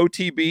the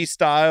OTB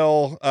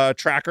style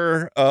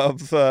tracker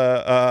of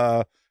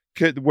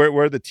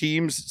where the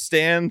teams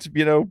stand,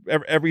 you know,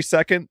 every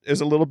second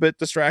is a little bit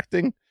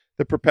distracting.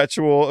 The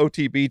perpetual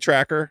OTB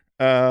tracker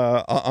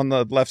on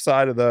the left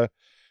side of the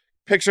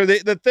picture.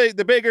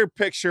 The bigger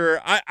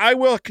picture, I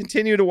will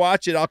continue to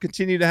watch it. I'll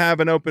continue to have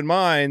an open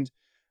mind.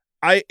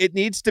 It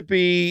needs to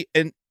be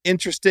an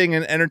interesting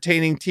and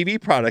entertaining TV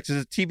product.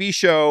 It's a TV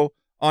show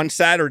on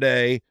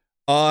Saturday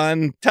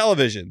on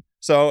television.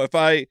 So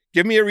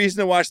give me a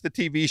reason to watch the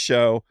TV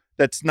show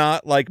that's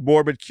not like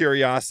morbid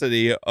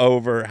curiosity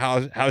over how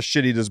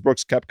shitty does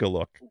Brooks Koepka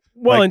look.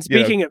 Well, like, and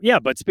speaking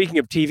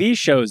of TV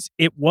shows,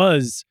 it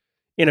was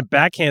in a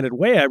backhanded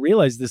way. I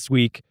realized this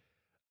week,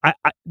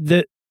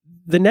 the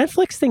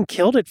Netflix thing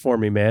killed it for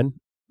me, man.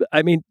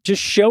 I mean,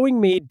 just showing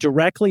me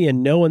directly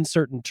in no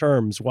uncertain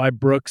terms why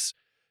Brooks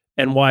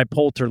and why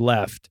Poulter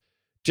left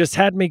just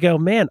had me go,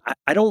 man,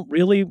 I don't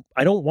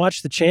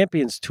watch the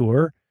Champions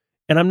Tour,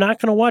 and I'm not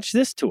going to watch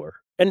this tour.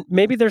 And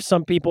maybe there's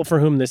some people for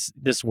whom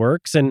this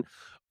works. And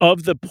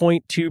of the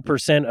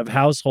 0.2% of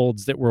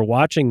households that were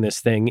watching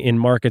this thing in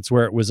markets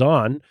where it was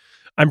on,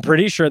 I'm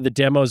pretty sure the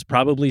demos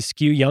probably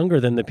skew younger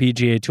than the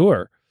PGA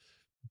Tour.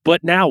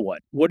 But now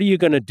what? What are you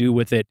going to do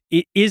with it?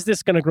 Is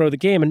this going to grow the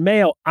game? And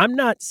Mayo, I'm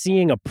not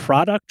seeing a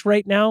product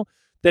right now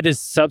that is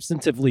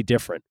substantively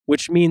different,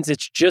 which means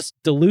it's just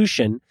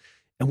dilution.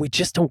 And we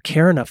just don't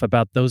care enough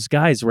about those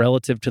guys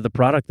relative to the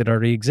product that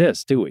already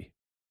exists, do we?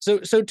 So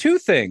two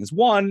things.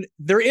 One,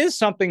 there is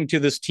something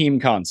to this team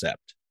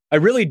concept. I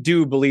really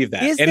do believe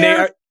that. Is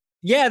there?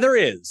 There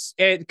is.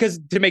 Because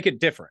to make it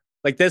different.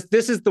 Like this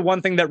is the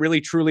one thing that really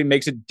truly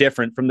makes it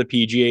different from the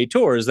PGA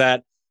Tour is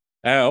that,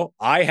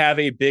 I have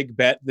a big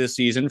bet this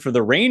season for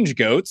the Range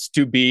Goats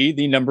to be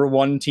the number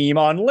 1 team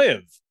on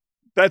Live.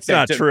 That's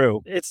not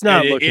true. It's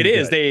not looking It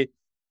is. good.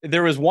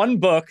 There was one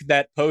book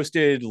that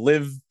posted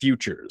Live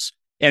futures,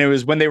 and it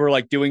was when they were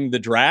like doing the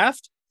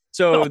draft.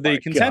 So the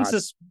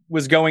consensus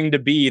was going to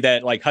be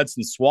that like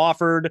Hudson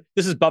Swafford,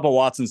 this is Bubba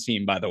Watson's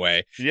team, by the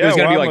way. Yeah, it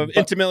was I'm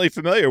intimately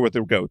familiar with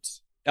the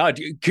Goats.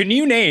 Can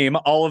you name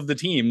all of the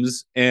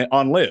teams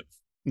on Live?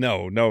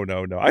 No.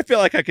 I feel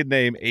like I could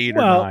name 8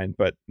 or 9,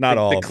 but not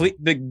all.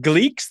 The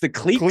Gleeks, the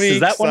Cleeks.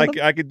 Is that one of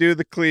them? I could do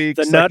the Cleeks.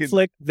 The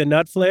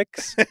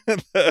Nutflicks.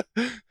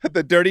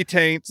 the Dirty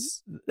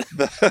Taints.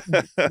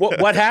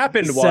 What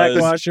happened was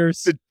Sack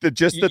washers. The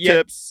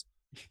tips.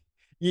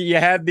 You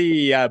had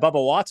the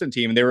Bubba Watson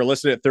team, and they were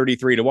listed at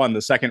 33-1,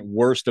 the second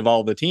worst of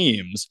all the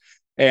teams.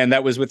 And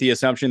that was with the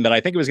assumption that I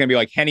think it was going to be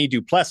like Henny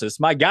Duplessis,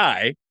 my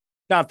guy.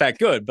 Not that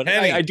good, but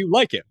I do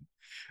like him.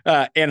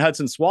 And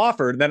Hudson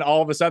Swafford. Then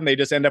all of a sudden, they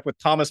just end up with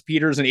Thomas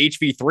Peters and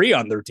HV3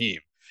 on their team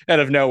out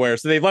of nowhere.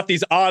 So they've left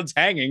these odds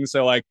hanging.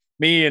 So like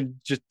me and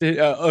just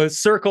a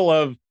circle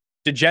of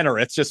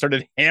degenerates just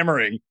started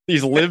hammering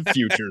these Live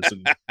futures.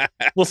 And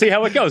we'll see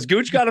how it goes.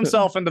 Gooch got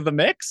himself into the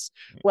mix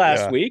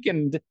last week,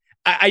 and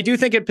I do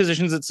think it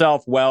positions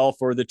itself well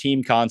for the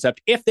team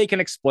concept if they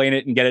can explain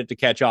it and get it to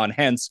catch on.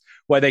 Hence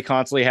why they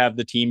constantly have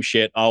the team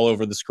shit all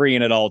over the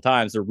screen at all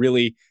times. They're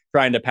really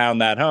trying to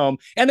pound that home,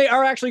 and they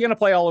are actually going to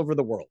play all over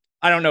the world.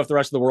 I don't know if the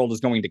rest of the world is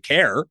going to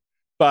care,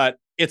 but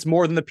it's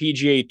more than the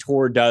PGA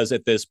Tour does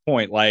at this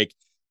point. Like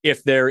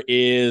if there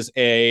is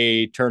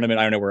a tournament,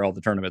 I don't know where all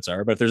the tournaments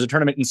are, but if there's a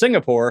tournament in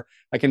Singapore,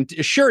 I can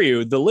assure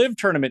you the Live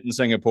tournament in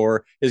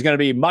Singapore is going to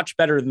be much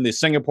better than the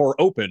Singapore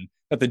Open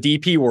that the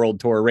DP World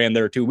Tour ran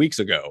there 2 weeks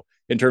ago.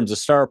 in terms of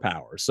star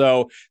power.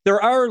 So there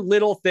are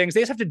little things.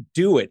 They just have to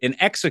do it and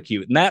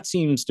execute. And that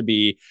seems to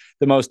be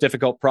the most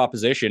difficult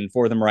proposition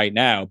for them right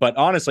now. But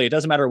honestly, it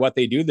doesn't matter what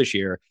they do this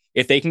year.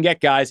 If they can get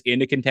guys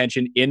into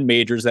contention in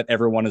majors that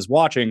everyone is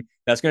watching,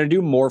 that's going to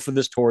do more for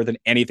this tour than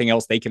anything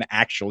else they can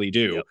actually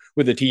do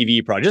with a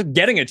TV product. Just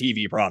getting a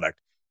TV product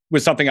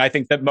was something I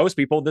think that most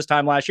people this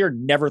time last year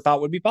never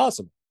thought would be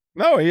possible.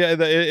 No, yeah,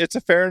 it's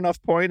a fair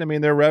enough point. I mean,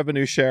 they're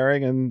revenue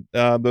sharing, and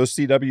those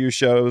CW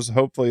shows,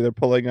 hopefully, they're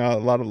pulling out a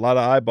lot of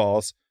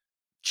eyeballs.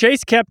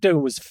 Chase Koepka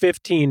was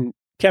 15.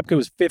 Koepka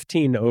was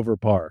 15 over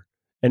par,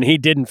 and he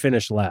didn't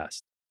finish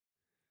last.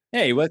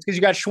 Hey, well, it's because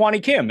you got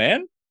Schwani Kim,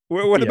 man.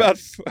 What about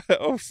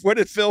what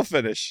did Phil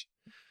finish?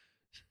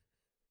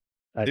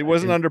 He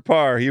wasn't under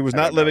par. He was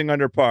not living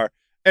under par.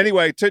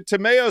 Anyway, to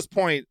Mayo's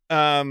point,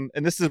 and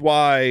this is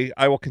why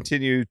I will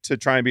continue to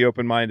try and be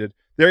open-minded.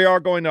 They are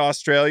going to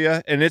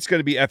Australia, and it's going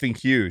to be effing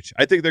huge.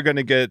 I think they're going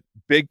to get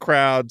big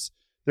crowds.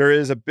 There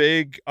is a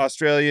big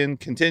Australian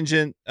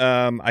contingent.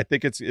 I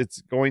think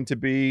it's going to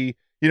be,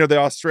 the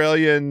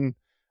Australian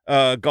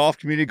golf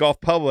community,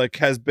 golf public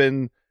has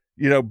been,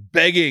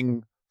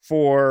 begging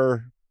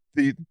for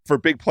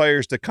big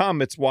players to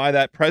come. It's why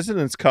that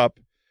President's Cup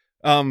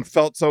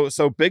felt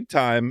so big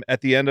time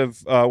at the end of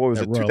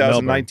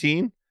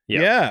 2019.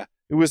 Yeah,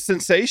 it was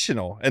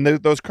sensational, and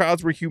those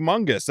crowds were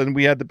humongous, and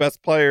we had the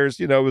best players.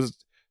 It was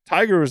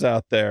Tiger was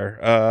out there.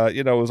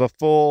 It was a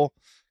full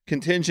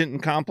contingent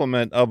and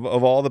complement of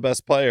all the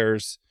best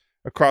players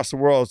across the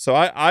world. So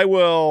I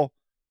will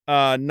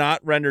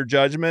not render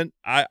judgment.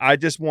 I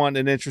just want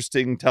an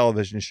interesting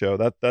television show.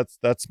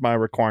 That's my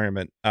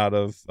requirement out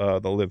of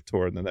the Live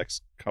Tour in the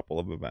next couple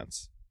of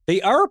events.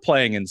 They are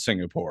playing in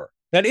Singapore.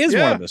 That is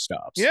one of the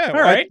stops. Yeah.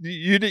 All right.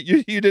 You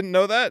didn't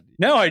know that?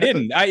 No, I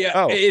didn't.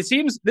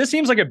 This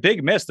seems like a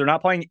big miss. They're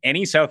not playing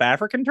any South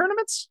African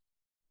tournaments.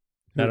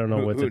 I don't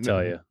know what to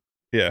tell you.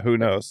 Yeah, who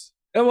knows?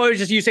 Well, it's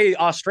just you say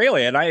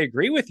Australia, and I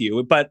agree with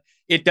you, but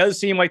it does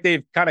seem like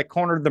they've kind of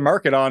cornered the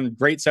market on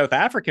great South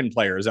African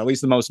players, at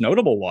least the most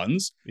notable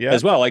ones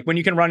as well. Like when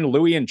you can run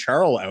Louis and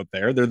Charles out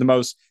there, they're the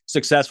most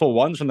successful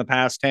ones from the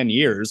past 10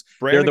 years.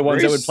 They're the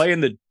ones that would play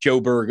in the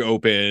Joburg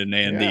Open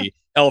and the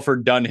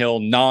Elford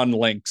Dunhill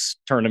non-links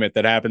tournament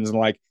that happens in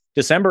like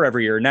December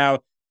every year. Now,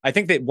 I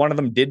think that one of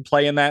them did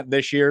play in that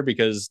this year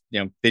because,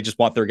 they just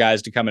want their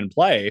guys to come and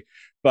play.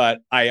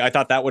 But I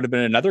thought that would have been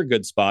another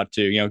good spot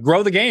to,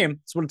 grow the game.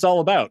 That's what it's all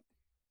about.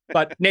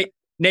 But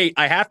Nate,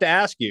 I have to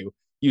ask you,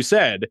 you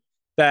said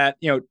that,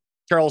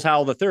 Charles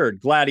Howell III,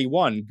 glad he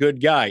won,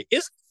 good guy.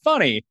 Isn't it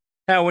funny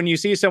how when you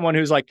see someone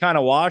who's like kind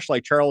of washed,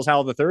 like Charles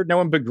Howell III, no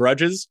one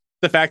begrudges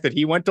the fact that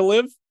he went to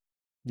Live?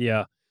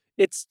 Yeah.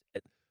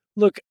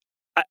 Look,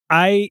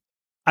 I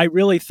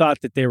really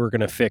thought that they were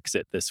going to fix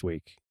it this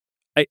week.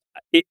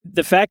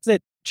 The fact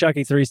that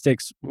Chucky Three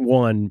Sticks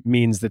won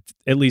means that,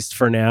 at least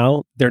for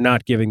now, they're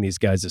not giving these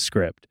guys a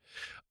script.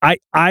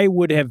 I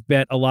would have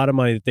bet a lot of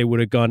money that they would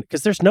have gone,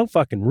 because there's no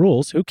fucking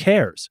rules. Who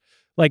cares?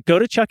 Like, go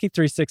to Chucky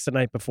 3-6 the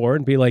night before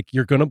and be like,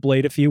 you're going to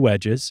blade a few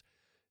wedges.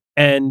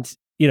 And,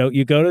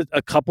 you go to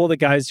a couple of the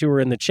guys who were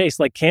in the chase.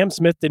 Like, Cam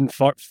Smith didn't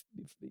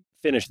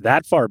finish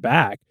that far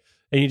back,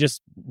 and you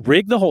just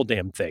rig the whole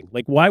damn thing.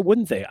 Like, why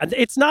wouldn't they?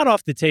 It's not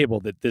off the table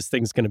that this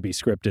thing's going to be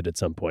scripted at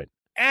some point.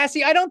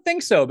 See, I don't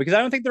think so, because I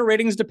don't think their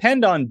ratings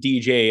depend on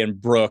DJ and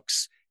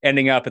Brooks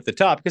ending up at the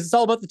top, because it's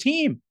all about the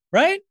team,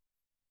 right?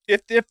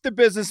 If the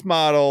business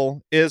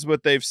model is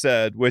what they've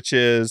said, which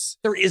is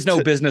there is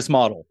no business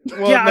model.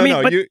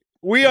 Well,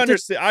 we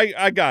understand.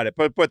 I got it,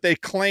 but they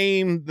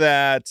claim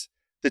that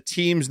the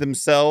teams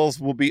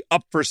themselves will be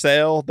up for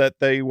sale. That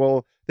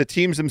the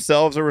teams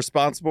themselves are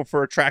responsible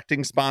for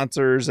attracting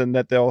sponsors, and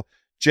that they'll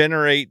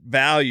generate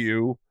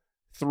value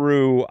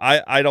through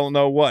I don't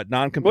know what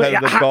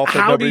non-competitive golf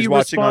that nobody's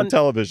watching on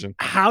television.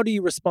 How do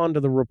you respond to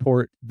the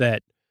report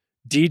that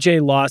DJ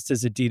lost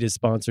his Adidas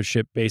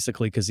sponsorship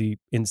basically because he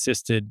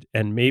insisted,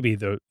 and maybe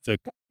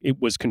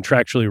it was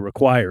contractually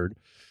required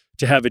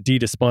to have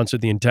Adidas sponsor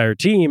the entire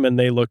team, and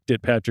they looked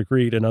at Patrick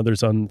Reed and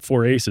others on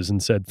Four Aces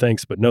and said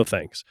thanks but no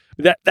thanks.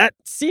 That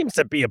seems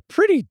to be a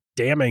pretty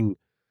damning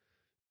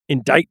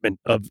indictment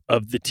of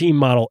the team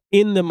model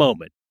in the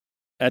moment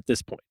at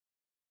this point.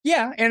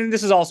 Yeah, and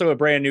this is also a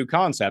brand new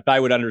concept. I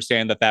would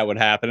understand that would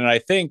happen. And I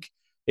think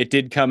it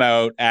did come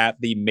out at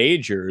the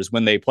majors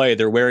when they play.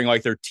 They're wearing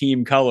like their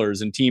team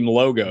colors and team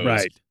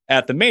logos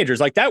at the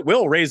majors. Like that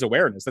will raise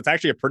awareness. That's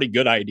actually a pretty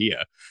good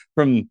idea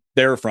from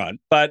their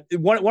front. But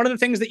one of the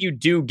things that you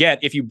do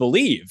get if you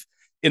believe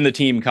in the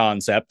team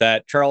concept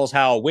that Charles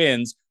Howell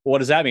wins, what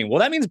does that mean? Well,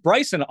 that means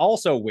Bryson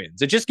also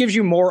wins. It just gives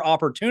you more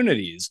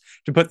opportunities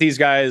to put these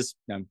guys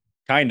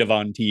kind of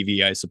on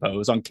TV, I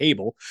suppose, on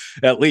cable,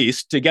 at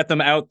least, to get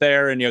them out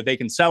there and, they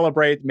can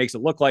celebrate. Makes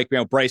it look like,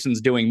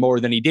 Bryson's doing more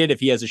than he did. If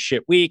he has a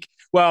shit week,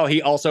 well,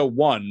 he also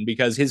won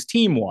because his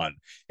team won,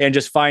 and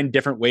just find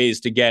different ways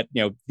to get,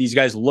 these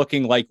guys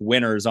looking like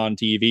winners on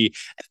TV.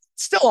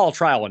 Still all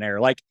trial and error.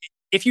 Like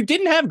if you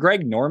didn't have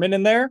Greg Norman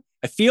in there,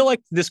 I feel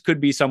like this could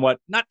be somewhat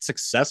not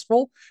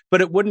successful,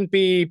 but it wouldn't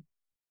be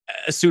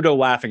a pseudo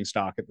laughing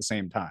stock at the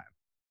same time.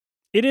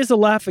 It is a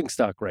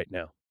laughingstock right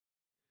now.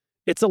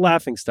 It's a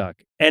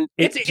laughingstock. And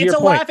it's a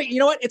laughing, you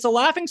know what? It's a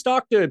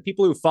laughingstock to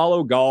people who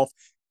follow golf,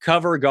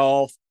 cover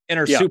golf, and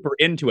are super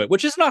into it,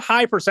 which isn't a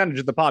high percentage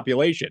of the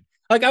population.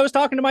 Like, I was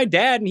talking to my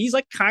dad and he's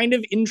like kind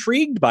of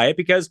intrigued by it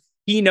because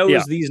he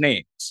knows these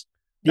names.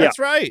 That's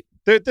right.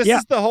 This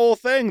is the whole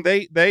thing.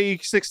 They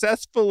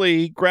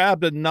successfully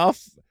grabbed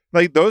enough.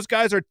 Like, those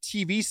guys are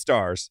TV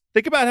stars.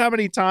 Think about how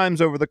many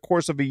times over the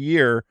course of a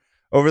year,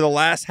 over the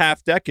last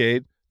half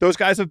decade, those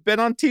guys have been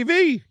on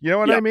TV. You know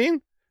what I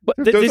mean? But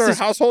those are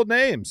household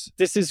names.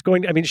 This is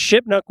going to, I mean,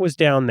 Shipnuck was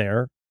down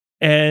there,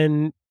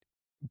 and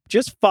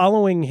just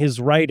following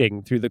his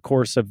writing through the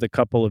course of the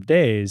couple of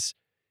days,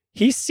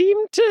 he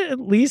seemed to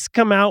at least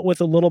come out with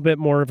a little bit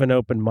more of an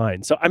open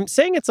mind. So I'm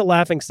saying it's a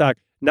laughingstock,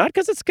 not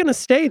because it's going to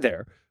stay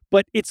there,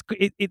 but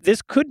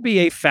this could be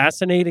a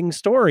fascinating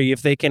story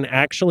if they can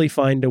actually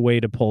find a way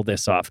to pull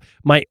this off.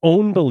 My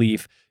own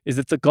belief is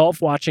that the golf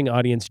watching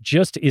audience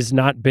just is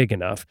not big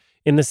enough.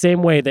 In the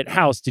same way that,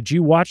 House, did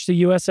you watch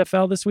the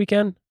USFL this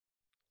weekend?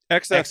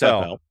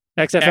 XFL,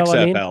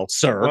 I mean?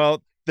 Sir.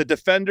 Well, the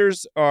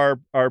Defenders are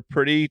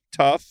pretty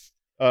tough.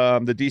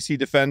 The DC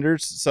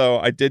Defenders. So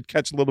I did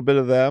catch a little bit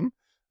of them.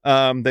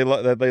 They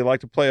like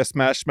to play a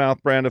smash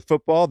mouth brand of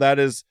football that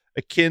is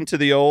akin to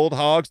the old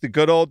Hogs, the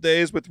good old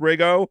days with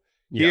Rigo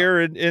here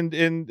in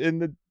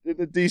the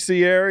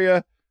DC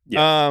area.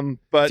 Yeah.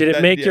 But did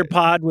it make your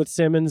pod with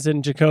Simmons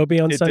and Jacoby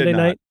on Sunday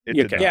night?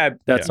 Yeah,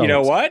 that's you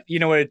know what? You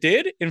know what it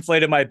did?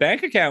 Inflated my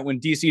bank account when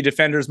DC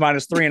Defenders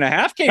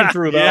 -3.5 came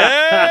through. Though.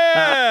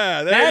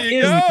 Yeah, there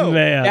you go.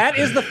 That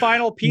is the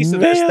final piece of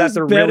this that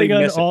they're really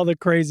missing. On all the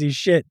crazy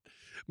shit.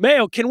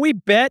 Mayo, can we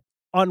bet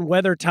on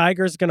whether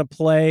Tiger's going to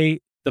play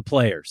the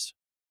Players?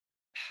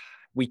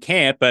 We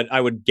can't, but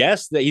I would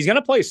guess that he's going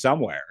to play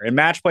somewhere. And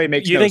match play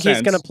makes no sense. You think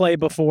he's going to play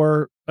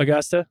before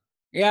Augusta?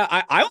 Yeah,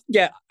 I would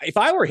get. If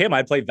I were him,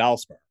 I'd play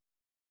Valspar.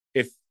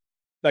 If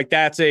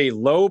that's a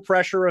low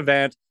pressure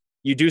event,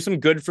 you do some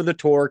good for the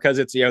tour because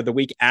it's the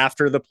week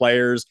after the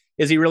Players.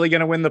 Is he really going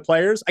to win the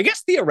Players? I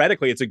guess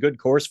theoretically, it's a good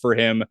course for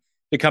him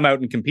to come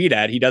out and compete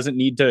at. He doesn't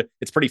need to.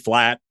 It's pretty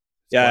flat.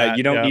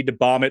 You don't need to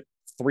bomb it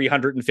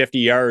 350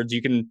 yards.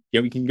 You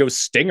can go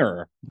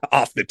stinger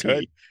off the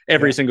tee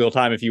every single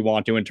time if you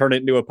want to and turn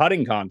it into a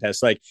putting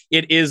contest. Like,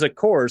 it is a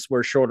course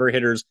where shorter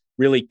hitters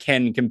really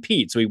can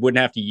compete. So he wouldn't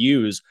have to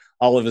use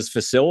all of his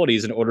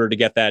facilities in order to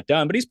get that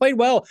done. But he's played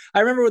well.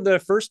 I remember the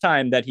first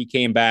time that he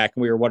came back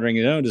and we were wondering,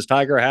 does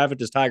Tiger have it?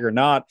 Does Tiger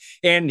not?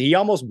 And he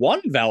almost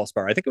won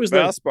Valspar. I think it was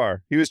Valspar.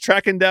 He was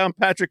tracking down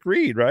Patrick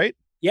Reed, right?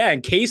 Yeah.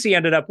 And Casey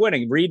ended up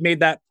winning. Reed made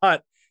that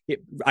putt.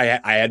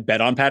 I had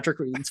bet on Patrick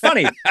Reed. It's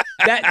funny.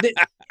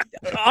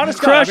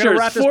 Honest God, I'm going to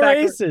wrap this back.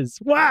 Aces.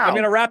 Wow. I'm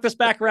going to wrap this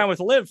back around with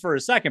Liv for a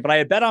second, but I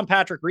had bet on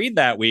Patrick Reed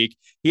that week.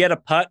 He had a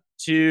putt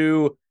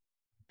to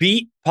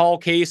beat Paul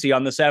Casey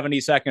on the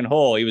 72nd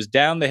hole. He was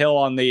down the hill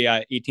on the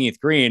 18th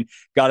green,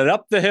 got it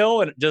up the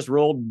hill, and it just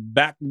rolled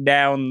back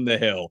down the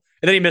hill.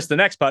 And then he missed the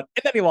next putt,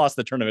 and then he lost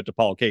the tournament to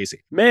Paul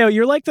Casey. Mayo,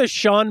 you're like the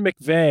Sean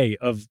McVay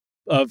of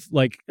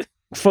like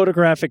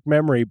photographic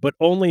memory, but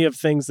only of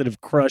things that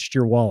have crushed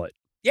your wallet.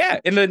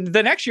 Yeah, and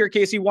the next year,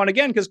 Casey won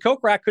again because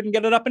Kokrak couldn't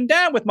get it up and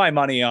down with my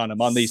money on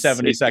him on the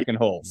 72nd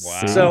hole.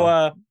 Wow.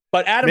 So,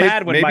 but Adam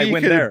Hadwin might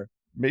win there.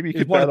 Maybe you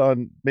could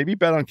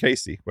bet on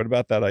Casey. What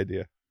about that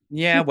idea?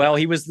 Yeah, well,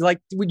 he was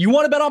like, you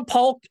want to bet on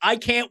Paul? I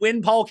can't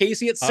win Paul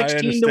Casey at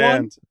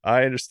 16-1.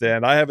 I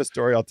understand. I have a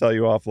story I'll tell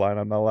you offline.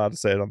 I'm not allowed to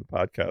say it on the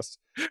podcast.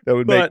 That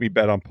would make me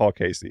bet on Paul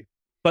Casey.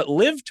 But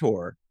Live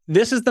Tour,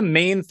 this is the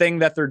main thing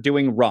that they're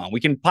doing wrong. We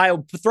can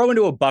throw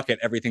into a bucket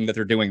everything that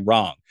they're doing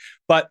wrong.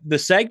 But the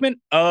segment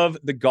of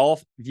the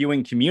golf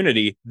viewing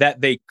community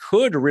that they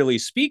could really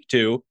speak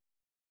to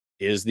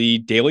is the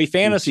daily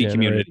fantasy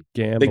community,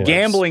 the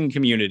gambling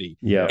community.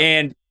 Yeah.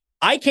 And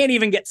I can't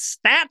even get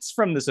stats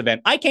from this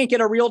event. I can't get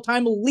a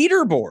real-time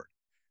leaderboard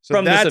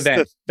from this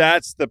event.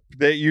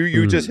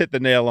 You just hit the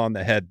nail on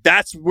the head.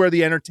 That's where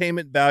the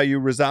entertainment value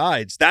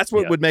resides. That's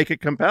what would make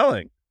it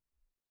compelling.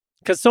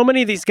 Because so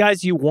many of these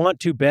guys you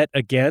want to bet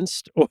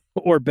against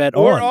or bet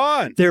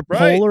on. They're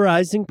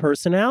polarizing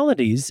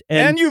personalities.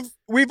 And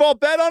we've all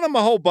bet on them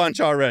a whole bunch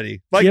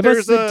already. Like, give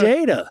us the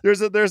data.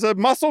 There's a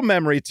muscle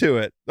memory to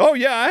it. Oh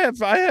yeah, I have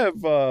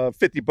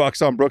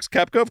 $50 on Brooks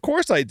Koepka. Of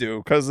course I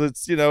do, because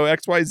it's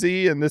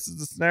XYZ and this is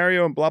the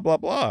scenario and blah blah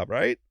blah,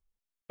 right?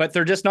 But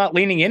they're just not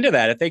leaning into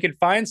that. If they could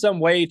find some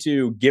way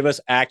to give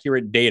us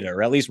accurate data,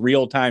 or at least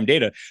real-time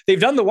data.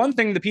 They've done the one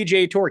thing the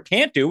PGA Tour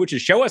can't do, which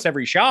is show us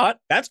every shot.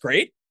 That's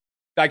great.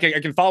 I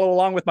can follow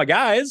along with my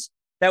guys.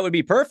 That would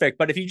be perfect.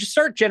 But if you just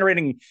start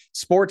generating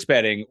sports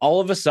betting, all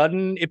of a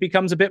sudden it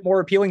becomes a bit more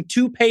appealing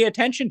to pay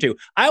attention to.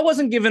 I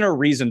wasn't given a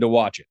reason to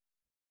watch it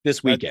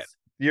this weekend.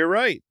 You're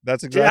right.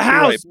 That's exactly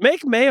right.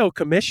 Make Mayo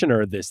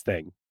commissioner of this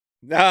thing.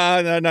 No.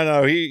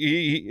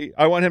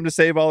 I want him to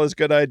save all his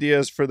good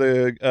ideas for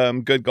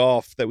the good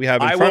golf that we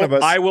have in front of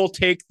us. I will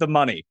take the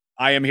money.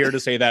 I am here to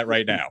say that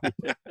right now.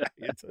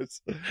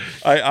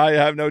 I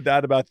have no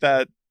doubt about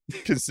that.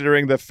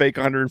 Considering the fake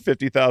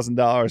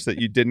 $150,000 that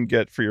you didn't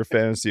get for your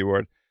fantasy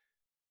award.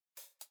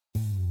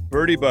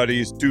 Birdie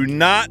Buddies, do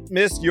not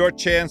miss your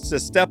chance to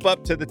step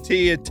up to the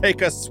tee and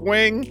take a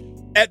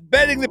swing at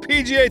betting the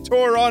PGA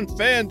Tour on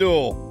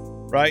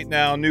FanDuel. Right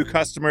now, new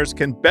customers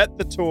can bet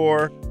the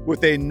tour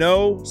with a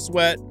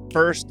no-sweat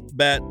first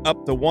bet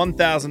up to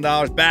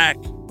 $1,000 back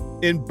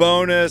in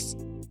bonus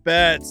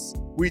bets.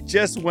 We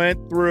just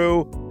went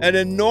through an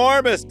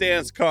enormous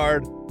dance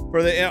card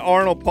for the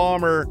Arnold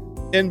Palmer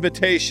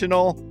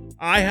Invitational.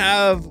 I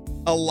have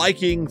a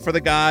liking for the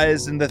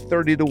guys in the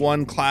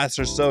 30-1 class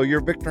or so.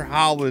 Your Victor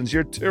Hovlands,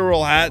 your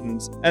Tyrrell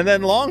Hattons. And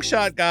then long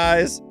shot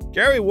guys,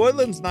 Gary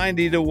Woodland's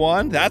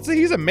 90-1.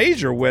 He's a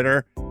major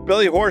winner.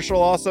 Billy Horschel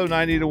also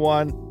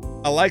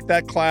 90-1. I like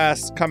that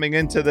class coming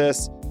into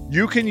this.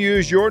 You can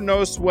use your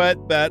no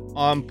sweat bet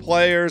on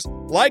players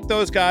like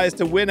those guys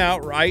to win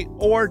outright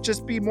or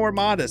just be more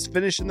modest.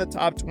 Finish in the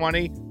top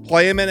 20.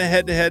 Play them in a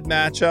head-to-head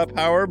matchup,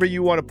 however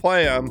you want to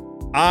play them.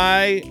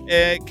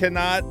 I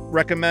cannot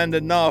recommend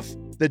enough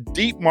the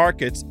deep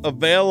markets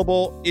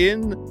available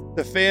in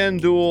the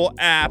FanDuel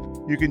app.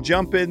 You can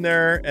jump in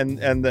there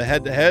and the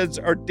head-to-heads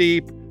are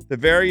deep. The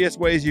various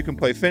ways you can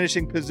play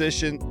finishing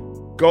position.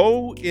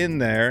 Go in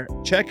there,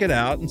 check it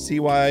out, and see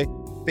why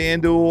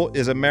FanDuel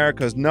is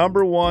America's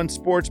 #1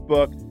 sports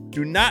book.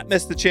 Do not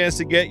miss the chance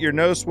to get your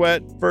no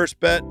sweat first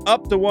bet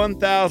up to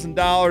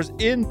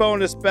 $1,000 in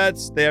bonus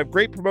bets. They have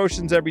great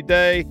promotions every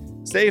day,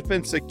 safe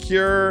and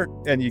secure,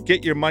 and you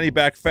get your money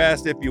back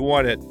fast if you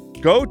want it.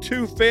 Go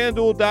to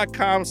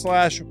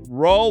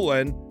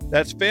FanDuel.com/Rollin.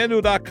 That's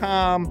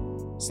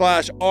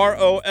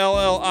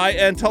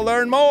FanDuel.com/ROLLIN to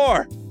learn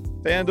more.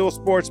 FanDuel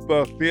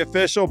Sportsbook, the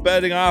official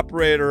betting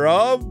operator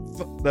of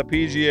the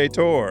PGA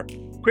Tour.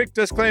 Quick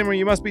disclaimer,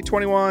 you must be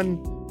 21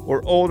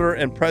 or older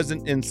and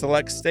present in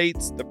select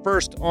states. The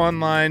first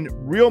online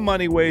real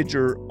money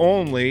wager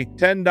only.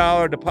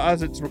 $10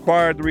 deposits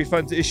required. The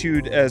refunds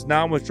issued as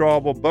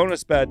non-withdrawable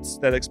bonus bets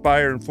that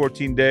expire in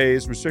 14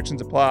 days.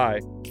 Restrictions apply.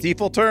 See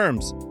full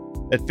terms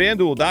at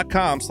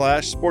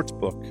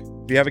FanDuel.com/sportsbook.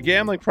 If you have a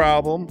gambling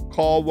problem,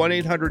 call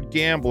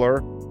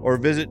 1-800-GAMBLER or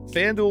visit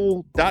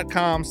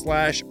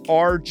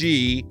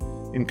FanDuel.com/RG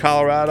in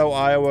Colorado,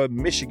 Iowa,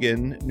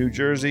 Michigan, New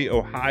Jersey,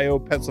 Ohio,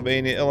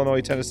 Pennsylvania,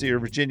 Illinois, Tennessee, or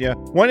Virginia.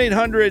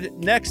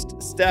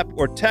 1-800-NEXT-STEP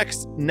or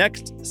text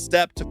NEXT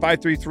STEP to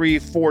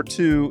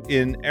 53342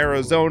 in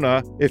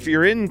Arizona. If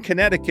you're in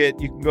Connecticut,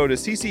 you can go to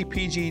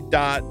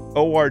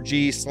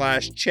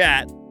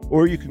ccpg.org/chat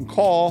or you can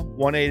call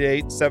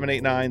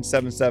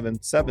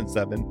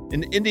 1-888-789-7777.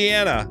 In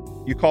Indiana,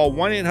 you call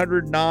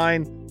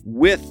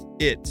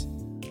 1-800-9-WITH-IT,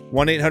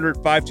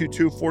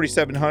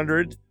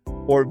 1-800-522-4700,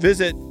 or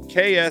visit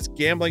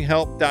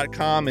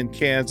ksgamblinghelp.com in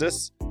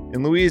Kansas.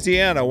 In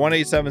Louisiana,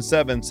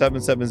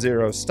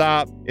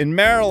 1-877-770-STOP. In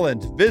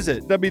Maryland,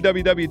 visit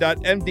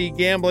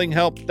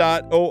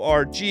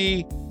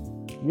www.mdgamblinghelp.org,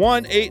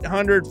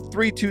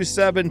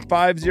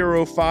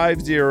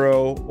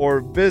 1-800-327-5050,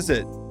 or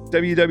visit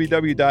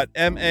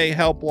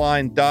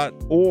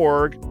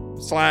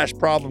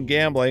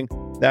www.mahelpline.org/problemgambling.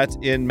 That's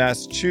in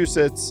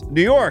Massachusetts.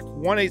 New York,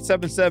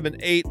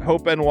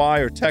 1-877-8-HOPE-NY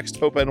or text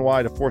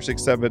HOPE-NY to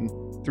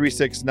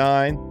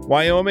 467-369.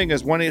 Wyoming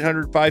is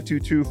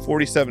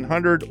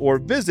 1-800-522-4700 or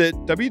visit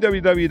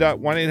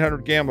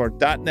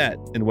www.1800gambler.net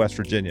in West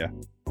Virginia.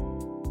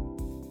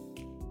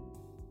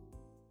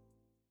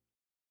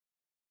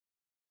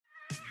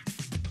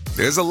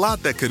 There's a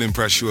lot that could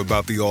impress you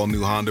about the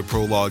all-new Honda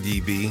Prologue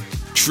EV.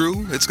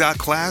 True, it's got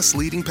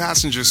class-leading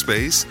passenger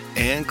space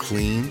and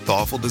clean,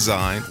 thoughtful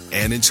design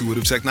and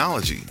intuitive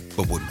technology.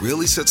 But what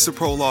really sets the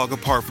Prologue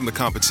apart from the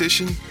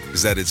competition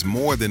is that it's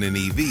more than an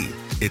EV.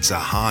 It's a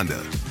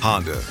Honda.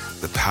 Honda,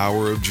 the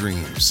power of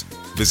dreams.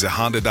 Visit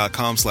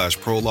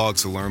honda.com/prologue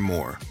to learn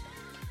more.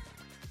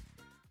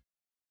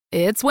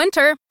 It's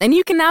winter, and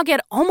you can now get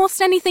almost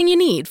anything you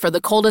need for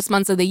the coldest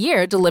months of the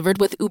year delivered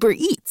with Uber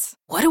Eats.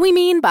 What do we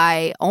mean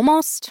by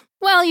almost?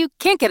 Well, you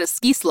can't get a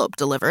ski slope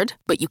delivered,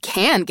 but you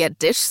can get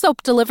dish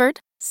soap delivered.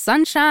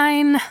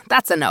 Sunshine,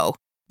 that's a no.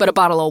 But a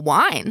bottle of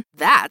wine,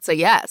 that's a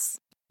yes.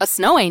 A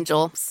snow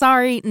angel,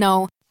 sorry,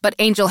 no. But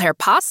angel hair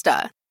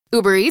pasta,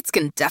 Uber Eats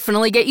can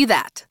definitely get you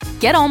that.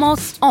 Get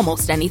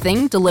almost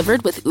anything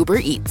delivered with Uber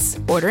Eats.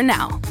 Order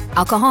now.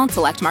 Alcohol in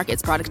select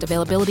markets. Product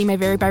availability may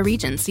vary by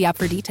region. See app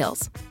for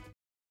details.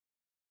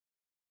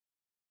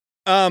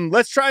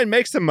 Let's try and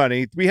make some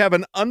money. We have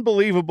an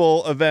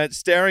unbelievable event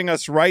staring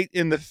us right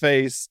in the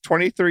face.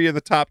 23 of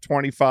the top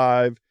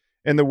 25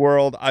 in the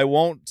world. I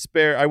won't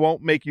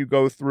make you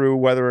go through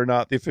whether or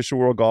not the official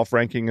world golf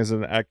ranking is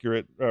an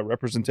accurate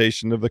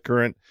representation of the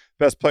current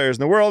best players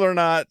in the world or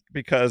not,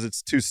 because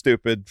it's too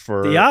stupid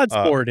for the odds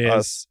board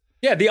us.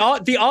 Yeah, the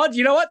odds,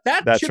 you know what?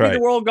 That's should be the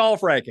world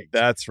golf ranking.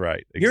 That's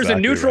right. Exactly. Here's a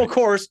neutral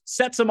course,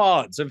 set some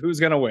odds of who's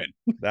going to win.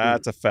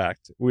 That's a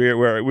fact. We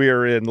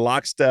are in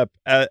lockstep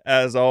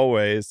as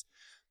always.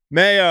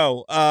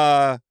 Mayo,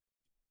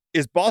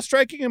 is ball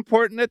striking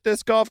important at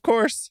this golf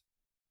course?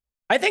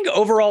 I think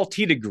overall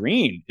tee to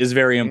green is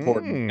very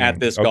important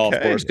at this golf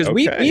course, because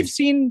we've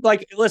seen,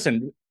 like,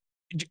 listen,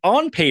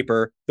 on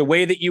paper, the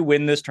way that you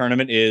win this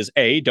tournament is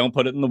don't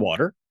put it in the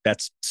water.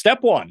 That's step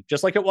one,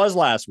 just like it was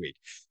last week.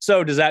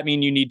 So does that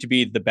mean you need to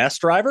be the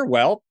best driver?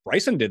 Well,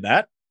 Bryson did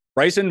that.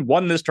 Bryson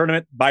won this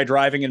tournament by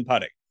driving and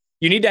putting.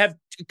 You need to have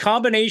a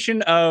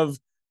combination of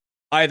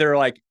either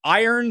like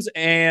irons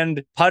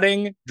and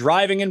putting,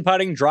 driving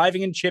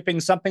and chipping,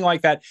 something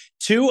like that.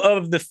 2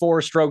 of the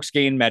 4 strokes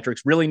gain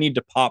metrics really need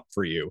to pop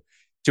for you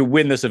to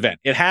win this event.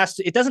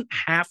 It doesn't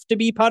have to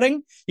be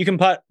putting. You can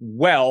putt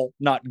well,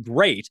 not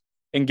great,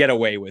 and get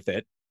away with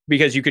it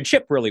because you could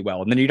chip really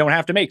well, and then you don't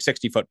have to make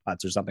 60-foot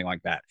putts or something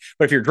like that.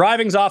 But if your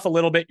driving's off a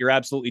little bit, you're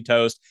absolutely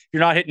toast. If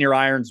you're not hitting your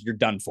irons, you're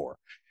done for.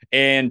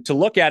 And to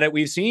look at it,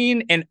 we've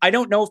seen, and I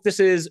don't know if this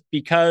is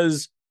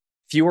because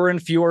fewer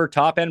and fewer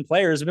top-end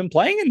players have been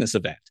playing in this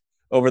event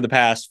over the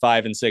past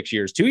 5 and 6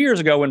 years. 2 years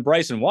ago when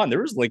Bryson won,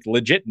 there was like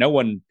legit no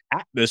one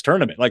at this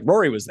tournament. Like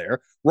Rory was there.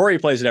 Rory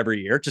plays it every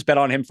year. Just bet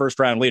on him first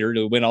round leader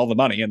to win all the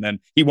money, and then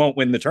he won't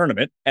win the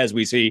tournament, as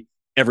we see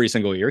every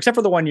single year, except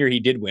for the one year he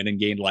did win and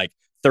gained like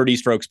 30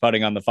 strokes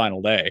putting on the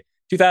final day.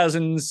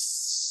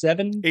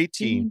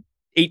 2017?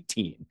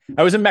 18.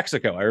 I was in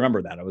Mexico. I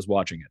remember that. I was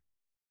watching it.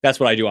 That's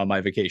what I do on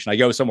my vacation. I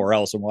go somewhere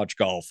else and watch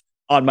golf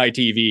on my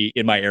TV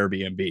in my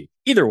Airbnb.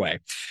 Either way,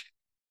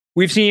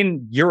 we've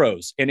seen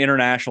Euros and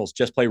internationals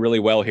just play really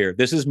well here.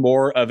 This is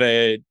more of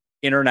a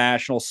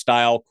international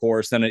style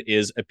course than it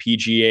is a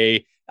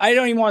PGA. I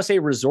don't even want to say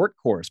resort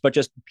course, but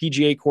just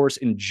PGA course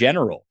in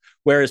general.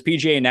 Whereas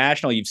PGA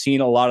National, you've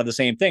seen a lot of the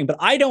same thing. But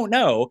I don't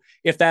know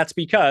if that's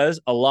because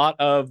a lot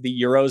of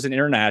the Euros and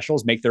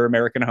internationals make their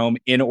American home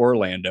in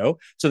Orlando.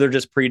 So they're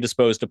just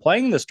predisposed to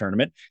playing this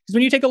tournament. Because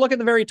when you take a look at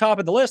the very top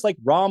of the list, like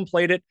Rahm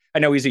played it. I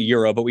know he's a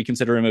Euro, but we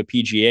consider him a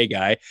PGA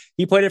guy.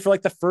 He played it for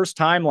like the first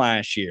time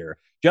last year.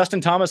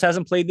 Justin Thomas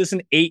hasn't played this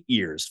in 8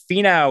 years.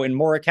 Finau and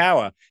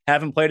Morikawa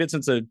haven't played it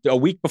since a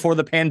week before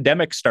the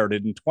pandemic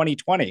started in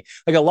 2020.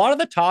 Like a lot of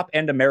the top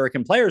end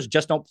American players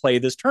just don't play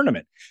this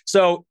tournament.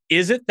 So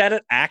is it that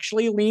it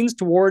actually leans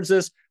towards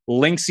this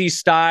linksy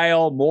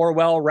style, more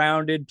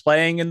well-rounded,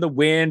 playing in the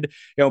wind,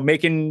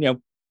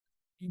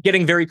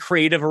 getting very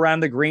creative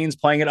around the greens,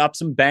 playing it up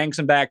some banks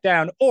and back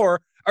down,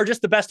 or are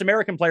just the best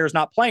American players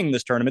not playing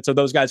this tournament so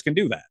those guys can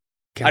do that?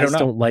 Guys I don't know.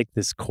 Don't like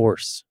this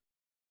course.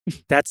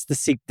 That's the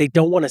secret. They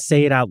don't want to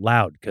say it out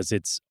loud because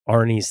it's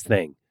Arnie's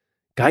thing.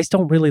 Guys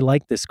don't really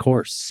like this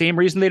course. Same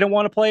reason they don't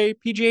want to play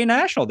PGA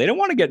National. They don't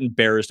want to get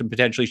embarrassed and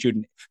potentially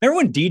shooting. Remember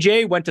when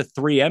DJ went to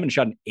 3M and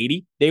shot an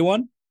 80 day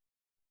one?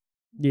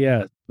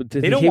 Yeah, but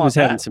they don't he want was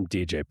having that. some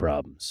DJ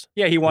problems.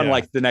 Yeah, he won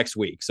like the next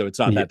week, so it's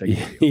not that big.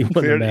 He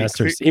won the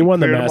Masters. He won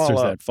the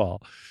Masters that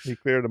fall. He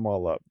cleared them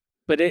all up.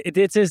 But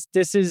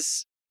this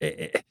is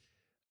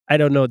I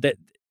don't know that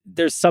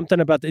there's something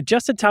about that.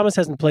 Justin Thomas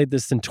hasn't played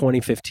this since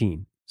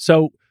 2015.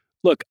 So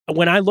look,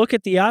 when I look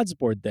at the odds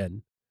board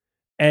then,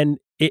 and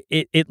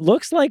it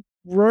looks like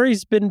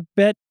Rory's been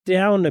bet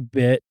down a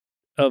bit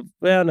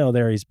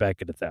there he's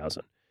back at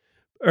 1,000.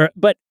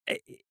 But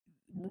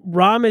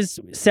Rahm has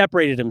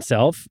separated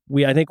himself.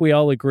 I think we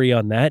all agree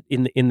on that.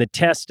 In the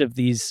test of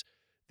these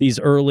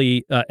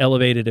early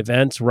elevated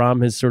events,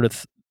 Rahm has sort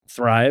of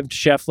thrived.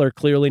 Scheffler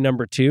clearly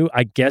number 2.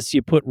 I guess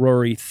you put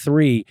Rory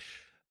 3.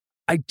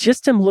 I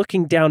just am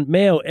looking down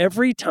Mayo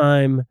every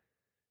time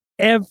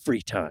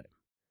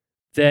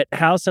that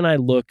House and I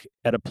look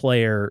at a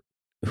player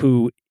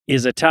who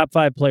is a top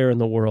 5 player in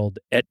the world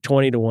at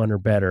 20-1 or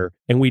better,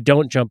 and we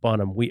don't jump on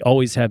him. We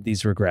always have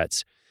these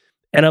regrets.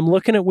 And I'm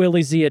looking at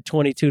Willie Z at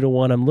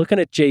 22-1. I'm looking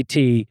at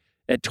JT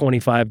at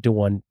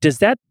 25-1. Does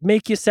that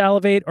make you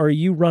salivate, or are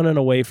you running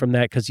away from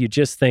that because you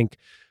just think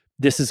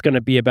this is going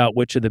to be about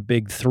which of the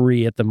big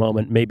 3 at the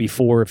moment, maybe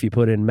 4 if you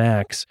put in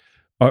Max,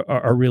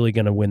 are really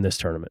going to win this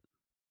tournament?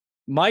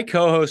 My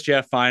co-host,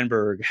 Jeff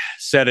Feinberg,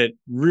 said it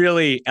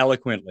really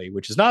eloquently,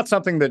 which is not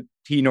something that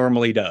he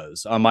normally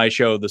does on my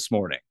show this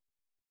morning.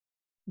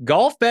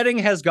 Golf betting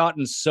has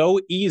gotten so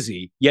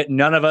easy, yet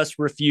none of us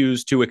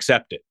refuse to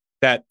accept it.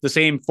 That the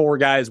same 4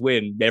 guys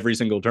win every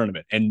single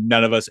tournament, and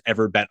none of us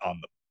ever bet on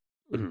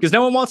them. Because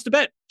no one wants to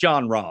bet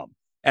John Rahm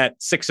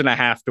at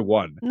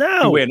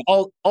 6.5-1 to win.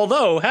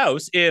 Although,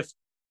 House, if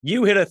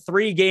you hit a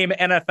 3-game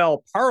NFL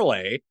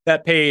parlay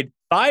that paid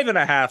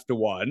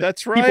 5.5-1,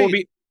 that's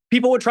right.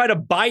 People would try to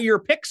buy your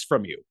picks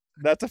from you.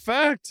 That's a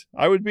fact.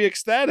 I would be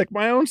ecstatic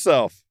my own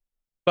self.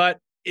 But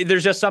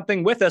there's just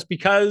something with us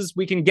because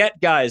we can get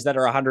guys that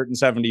are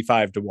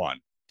 175-1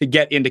 to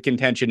get into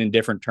contention in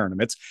different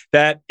tournaments,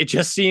 that it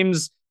just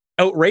seems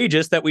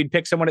outrageous that we'd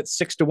pick someone at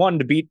 6-1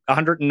 to beat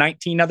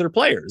 119 other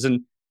players. And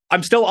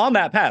I'm still on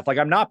that path. Like,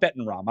 I'm not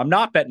betting Rahm. I'm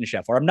not betting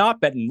Scheffler. I'm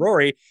not betting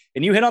Rory.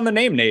 And you hit on the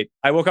name, Nate.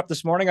 I woke up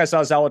this morning, I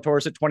saw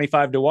Zalatoris at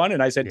 25-1,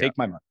 and I said, take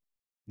my money.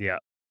 Yeah.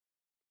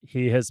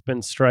 He has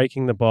been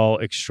striking the ball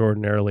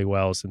extraordinarily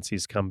well since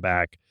he's come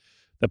back.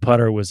 The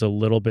putter was a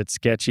little bit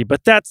sketchy,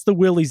 but that's the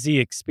Willie Z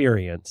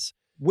experience.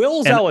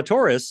 Will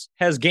Zalatoris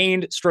has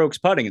gained strokes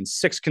putting in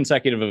 6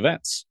 consecutive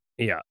events.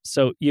 Yeah,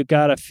 so you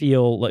got to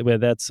feel like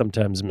that's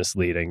sometimes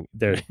misleading,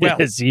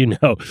 as you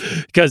know,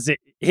 because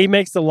he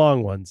makes the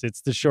long ones. It's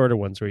the shorter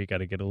ones where you got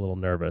to get a little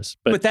nervous.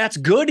 But that's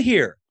good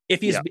here.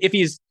 If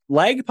he's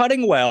leg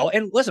putting well,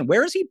 and listen,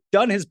 where has he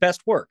done his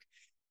best work?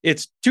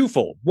 It's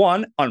twofold.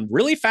 One, on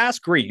really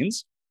fast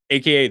greens,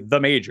 aka the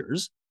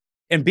majors,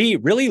 and B,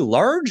 really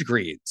large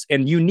greens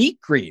and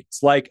unique greens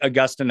like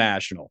Augusta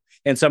National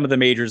and some of the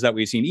majors that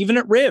we've seen. Even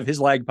at Riv,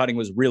 his lag putting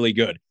was really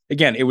good.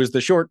 Again, it was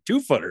the short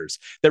 2-footers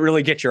that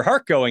really get your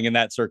heart going in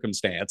that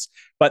circumstance.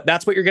 But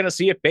that's what you're going to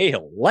see at Bay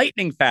Hill.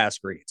 Lightning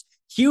fast greens,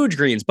 huge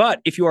greens.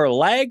 But if you are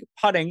lag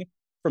putting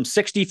from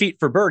 60 feet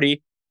for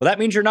birdie, well, that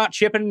means you're not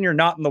chipping and you're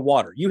not in the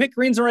water. You hit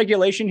greens in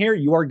regulation here,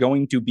 you are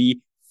going to be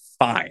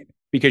fine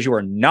because you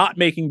are not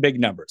making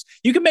big numbers.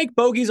 You can make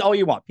bogeys all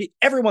you want.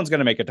 Everyone's going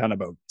to make a ton of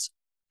bogeys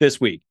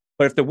this week.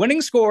 But if the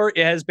winning score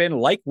has been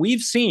like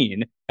we've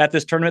seen at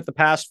this tournament the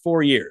past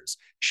 4 years,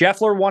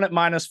 Scheffler won at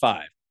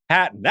 -5.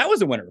 Hatton, that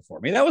was a winner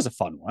for me. That was a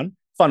fun one.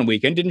 Fun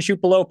weekend. Didn't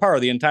shoot below par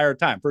the entire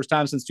time. First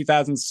time since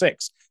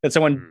 2006 that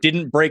someone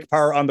didn't break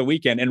par on the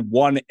weekend and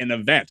won an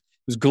event. It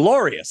was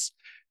glorious.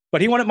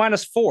 But he won at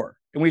 -4.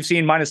 And we've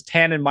seen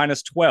 -10 and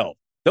 -12.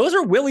 Those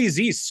are Willie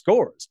Z's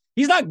scores.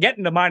 He's not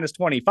getting to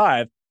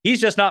 -25.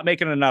 He's just not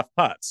making enough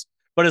putts.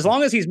 But as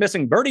long as he's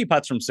missing birdie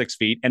putts from 6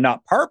 feet and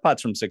not par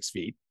putts from 6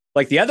 feet,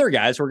 like the other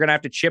guys who are going to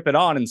have to chip it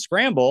on and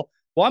scramble,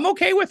 well, I'm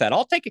okay with that.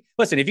 I'll take it.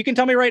 Listen, if you can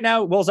tell me right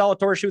now, Will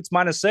Zalatoris shoots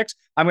 -6,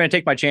 I'm going to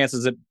take my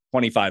chances at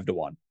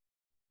 25-1.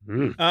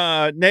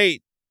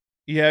 Nate,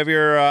 you have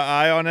your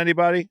eye on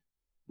anybody?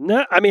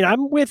 No, I mean,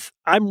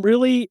 I'm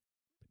really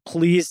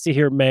pleased to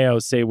hear Mayo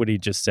say what he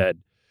just said.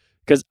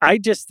 Because I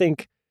just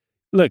think,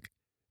 look,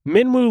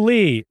 Min-Woo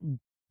Lee,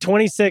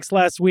 26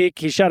 last week.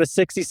 He shot a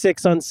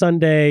 66 on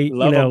Sunday.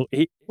 Love him.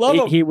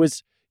 He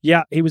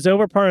was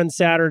over par on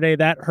Saturday.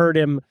 That hurt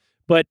him.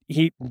 But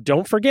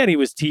don't forget, he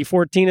was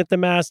T14 at the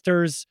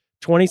Masters,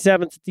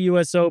 27th at the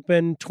U.S.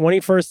 Open,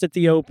 21st at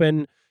the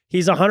Open.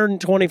 He's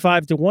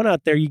 125-1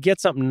 out there. You get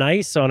something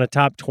nice on a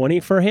top 20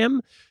 for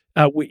him.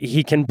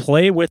 He can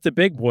play with the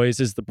big boys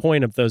is the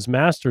point of those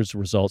Masters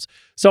results.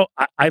 So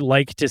I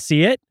like to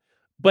see it.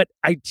 But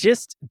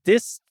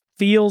this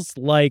feels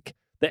like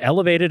the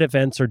elevated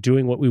events are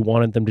doing what we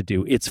wanted them to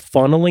do. It's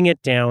funneling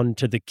it down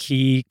to the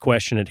key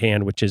question at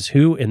hand, which is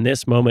who in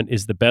this moment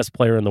is the best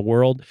player in the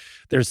world.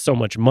 There's so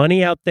much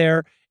money out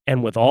there.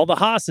 And with all the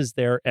Haas's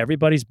there,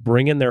 everybody's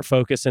bringing their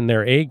focus in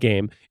their A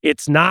game.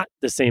 It's not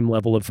the same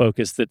level of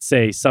focus that,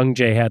 say,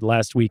 Sungjae had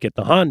last week at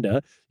the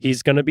Honda.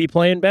 He's going to be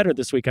playing better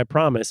this week, I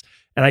promise.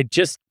 And I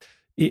just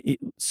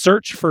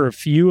search for a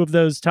few of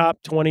those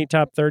top 20,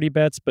 top 30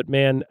 bets. But,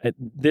 man,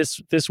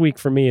 this week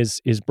for me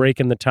is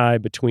breaking the tie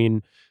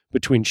between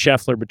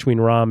Scheffler, between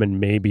Rahm, and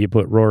maybe you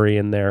put Rory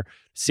in there,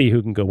 see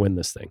who can go win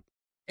this thing.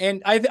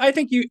 And I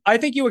think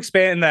you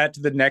expand that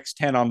to the next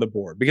 10 on the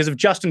board, because if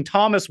Justin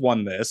Thomas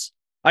won this,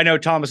 I know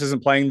Thomas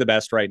isn't playing the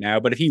best right now,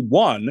 but if he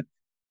won,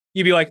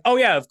 you'd be like, oh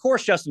yeah, of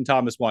course Justin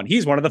Thomas won.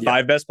 He's one of the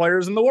 5 best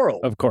players in the world.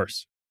 Of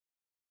course.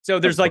 So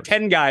there's like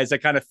 10 guys that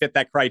kind of fit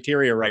that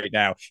criteria right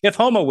now. If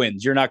Homa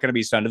wins, you're not going to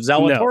be stunned. If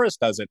Zalatoris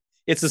doesn't,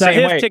 it's the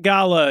same way.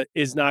 Tagala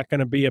is not going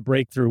to be a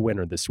breakthrough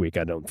winner this week,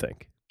 I don't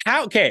think.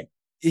 Okay.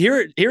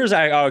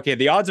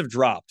 The odds have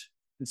dropped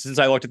since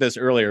I looked at this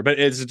earlier, but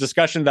it's a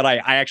discussion that I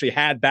actually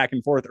had back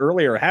and forth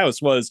earlier.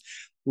 House was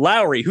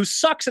Lowry, who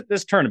sucks at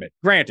this tournament,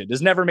 granted,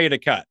 has never made a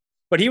cut,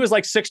 but he was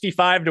like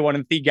 65-1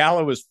 and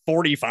Theegala was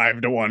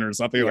 45-1 or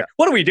something. Like,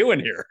 what are we doing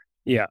here?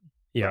 Yeah.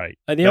 Right.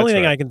 The only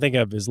thing I can think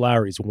of is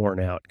Lowry's worn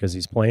out because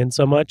he's playing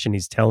so much and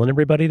he's telling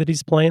everybody that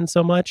he's playing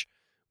so much,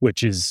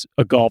 which is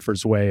a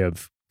golfer's way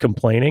of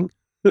complaining.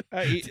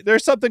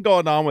 There's something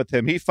going on with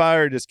him. He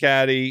fired his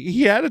caddy.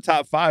 He had a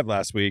top 5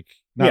 last week,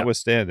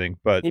 notwithstanding,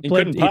 but he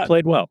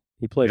played well.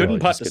 He couldn't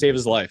putt to save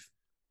his life.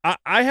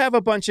 I have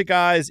a bunch of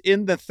guys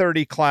in the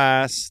 30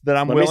 class that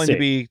I'm willing to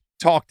be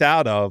talked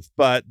out of,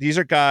 but these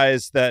are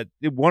guys that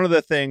one of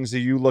the things that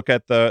you look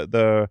at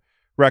the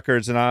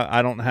records, and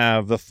I don't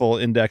have the full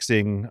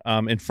indexing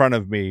in front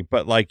of me,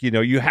 but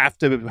you have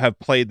to have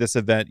played this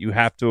event. You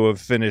have to have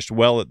finished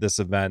well at this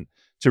event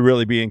to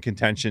really be in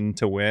contention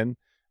to win.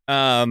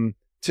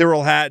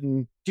 Tyrrell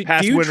Hatton,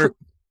 past winner.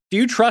 Do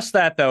you trust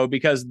that though?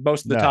 Because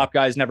most of the top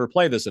guys never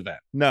play this event.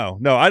 No,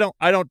 I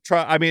don't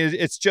trust. I mean,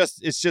 it's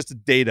just a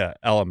data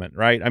element,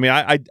 right? I mean,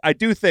 I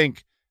do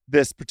think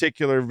this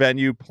particular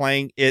venue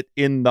playing it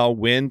in the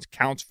wind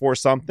counts for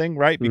something,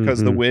 right?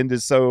 Because the wind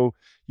is so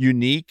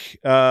unique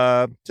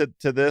to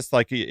this.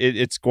 Like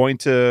it's going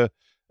to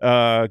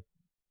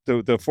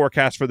the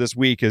forecast for this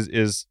week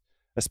is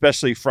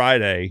especially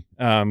Friday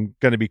going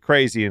to be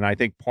crazy, and I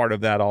think part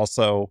of that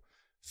also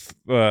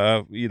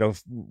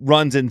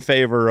runs in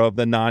favor of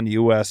the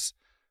non-US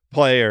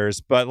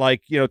players. But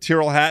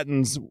Tyrrell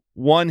Hatton's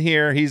won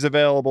here. He's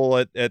available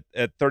at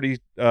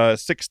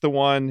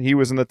 36-1. He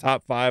was in the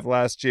top 5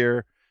 last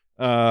year.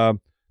 Victor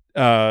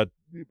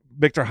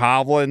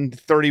Hovland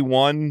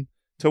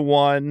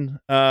 31-1.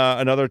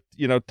 Another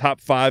top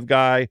 5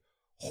 guy.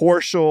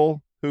 Horschel,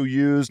 who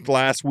used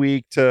last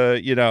week to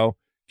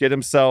get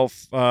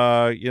himself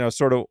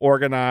sort of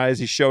organized.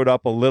 He showed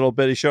up a little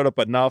bit. He showed up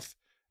enough.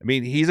 I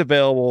mean, he's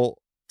available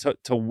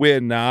to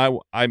win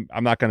now. I'm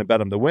not going to bet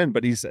him to win,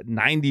 but he's at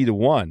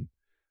 90-1.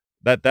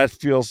 that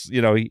feels,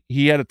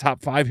 he had a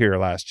top 5 here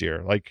last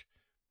year. Like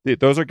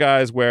those are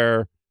guys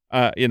where,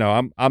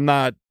 I'm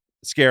not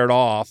scared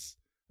off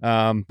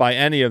by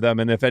any of them.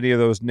 And if any of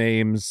those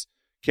names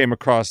came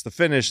across the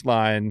finish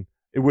line,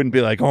 it wouldn't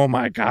be like, oh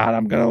my God,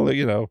 I'm going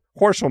to,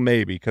 Horschel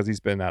maybe because he's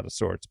been out of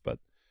sorts. But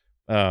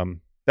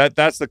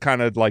that's the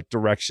kind of like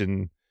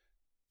direction,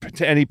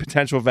 any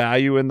potential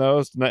value in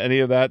those, not any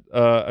of that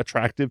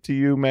attractive to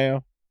you,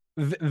 Mayo?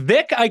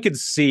 Vic, I could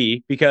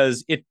see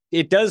because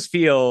it does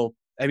feel,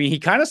 he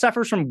kind of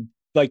suffers from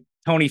like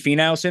Tony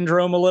Finau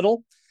syndrome a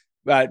little.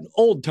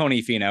 Old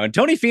Tony Finau. And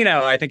Tony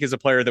Finau, I think, is a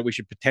player that we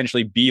should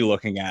potentially be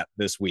looking at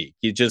this week.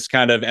 He's just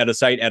kind of at a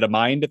sight, at a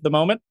mind at the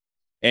moment.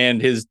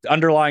 And his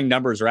underlying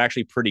numbers are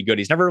actually pretty good.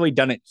 He's never really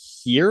done it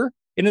here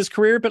in his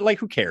career, but like,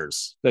 who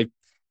cares? Like,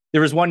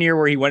 there was one year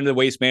where he went into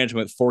Waste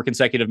Management with 4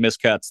 consecutive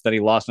miscuts that he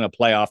lost in a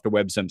playoff to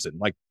Webb Simpson.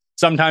 Like,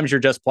 sometimes you're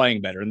just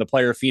playing better. And the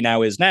player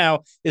Finau is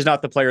now is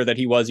not the player that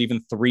he was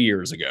even 3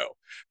 years ago.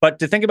 But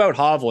to think about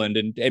Hovland,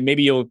 and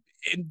maybe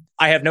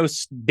I have no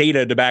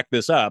data to back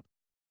this up,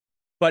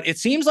 but it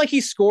seems like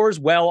he scores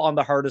well on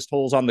the hardest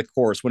holes on the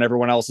course when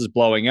everyone else is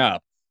blowing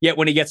up. Yet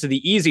when he gets to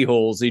the easy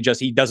holes,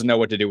 he doesn't know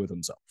what to do with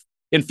himself.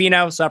 And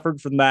Finau suffered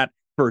from that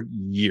for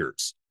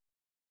years.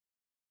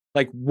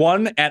 Like,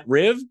 one at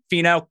Riv,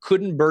 Finau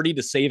couldn't birdie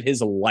to save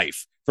his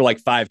life for like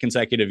 5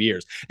 consecutive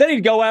years. Then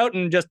he'd go out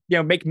and just,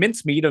 make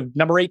mincemeat of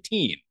number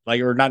 18.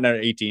 Like, or not number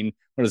 18.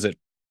 What is it?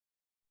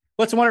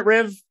 What's the one at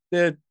Riv?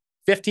 The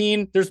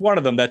 15? There's one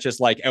of them that's just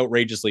like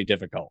outrageously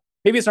difficult.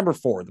 Maybe it's number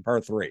 4, the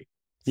par 3.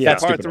 Yeah,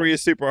 par 3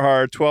 is super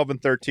hard. 12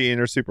 and 13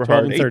 are super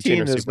hard.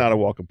 18 is not a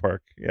walk in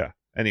park. Yeah.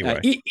 Anyway.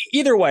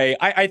 Either way,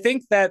 I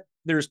think that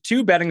there's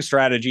 2 betting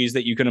strategies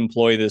that you can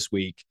employ this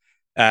week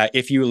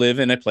if you live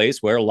in a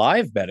place where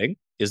live betting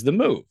is the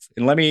move.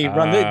 And let me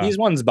run these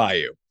ones by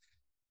you.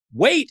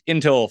 Wait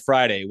until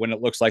Friday when it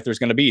looks like there's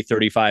going to be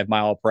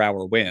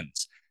 35-mile-per-hour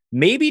winds.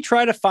 Maybe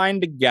try to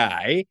find a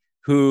guy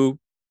who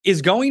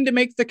is going to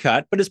make the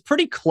cut, but is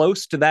pretty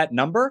close to that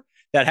number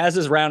that has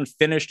his round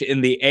finished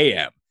in the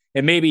AM.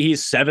 And maybe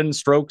he's 7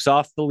 strokes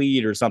off the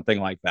lead or something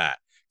like that.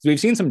 So we've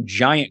seen some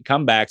giant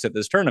comebacks at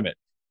this tournament.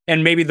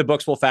 And maybe the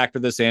books will factor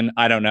this in.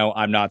 I don't know.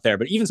 I'm not there.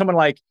 But even someone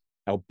like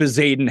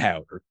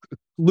Bezadenhout or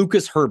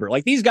Lucas Herbert,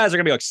 like, these guys are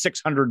going to be like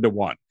 600 to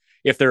 1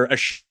 if they're a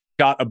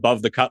shot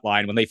above the cut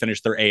line when they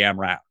finish their AM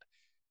round.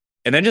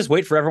 And then just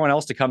wait for everyone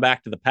else to come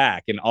back to the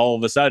pack. And all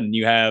of a sudden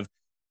you have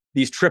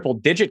these triple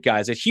digit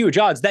guys at huge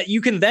odds that you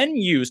can then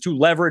use to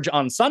leverage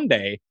on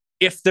Sunday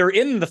if they're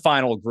in the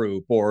final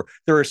group or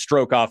they're a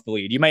stroke off the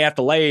lead. You may have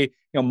to lay,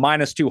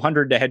 minus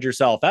 200 to hedge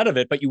yourself out of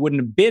it, but you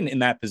wouldn't have been in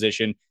that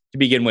position to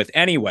begin with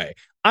anyway.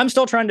 I'm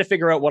still trying to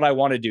figure out what I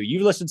want to do.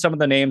 You've listed some of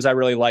the names I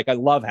really like. I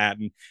love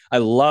Hatton. I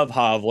love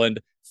Hovland.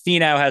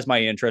 Finau has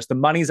my interest. The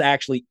money's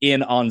actually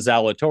in on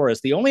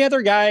Zalatoris. The only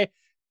other guy,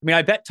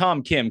 I bet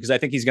Tom Kim because I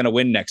think he's going to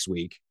win next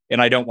week.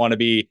 And I don't want to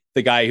be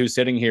the guy who's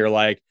sitting here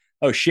like,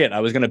 oh shit, I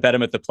was going to bet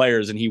him at the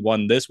Players and he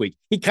won this week.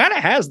 He kind of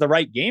has the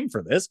right game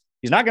for this.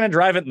 He's not going to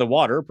drive it in the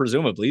water,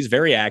 presumably. He's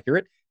very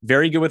accurate,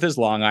 very good with his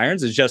long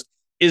irons. It's just,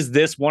 is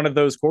this one of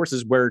those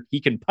courses where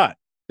he can putt?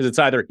 Because it's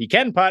either he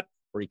can putt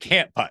or he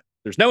can't putt.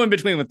 There's no in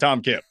between with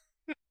Tom Kim.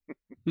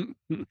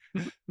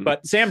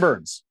 But Sam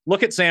Burns.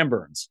 Look at Sam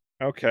Burns.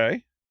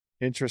 Okay.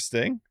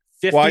 Interesting.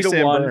 50 Why to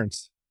Sam 1.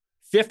 Burns?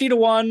 50 to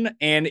 1.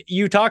 And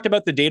you talked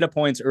about the data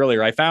points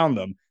earlier. I found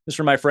them. This is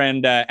from my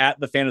friend at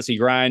the Fantasy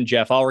Grind,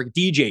 Jeff Ulrich.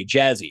 DJ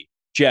Jazzy,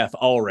 Jeff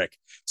Ulrich.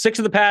 6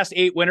 of the past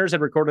 8 winners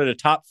had recorded a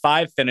top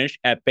 5 finish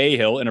at Bay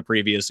Hill in a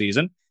previous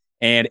season.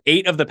 And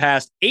 8 of the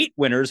past 8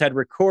 winners had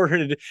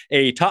recorded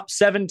a top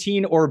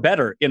 17 or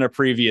better in a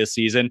previous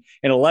season.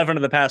 And 11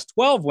 of the past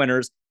 12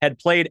 winners had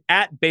played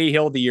at Bay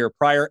Hill the year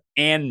prior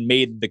and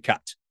made the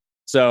cut.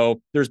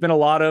 So there's been a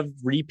lot of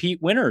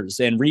repeat winners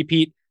and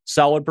repeat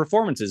solid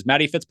performances.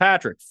 Matty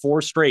Fitzpatrick,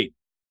 4 straight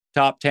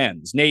top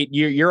 10s. Nate,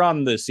 you're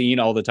on the scene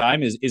all the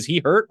time. Is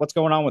he hurt? What's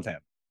going on with him?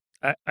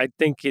 I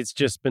think it's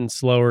just been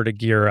slower to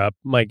gear up.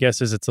 My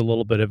guess is it's a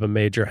little bit of a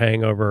major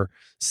hangover.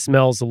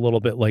 Smells a little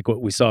bit like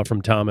what we saw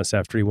from Thomas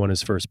after he won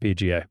his first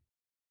PGA.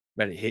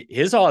 But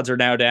his odds are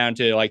now down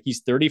to like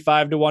he's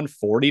 35 to 1,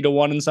 40 to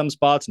 1 in some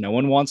spots. No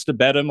one wants to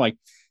bet him. Like,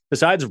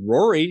 besides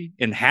Rory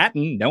and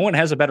Hatton, no one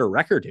has a better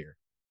record here.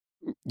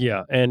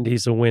 Yeah, and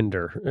he's a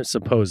winder,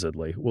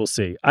 supposedly. We'll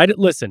see.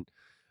 Listen,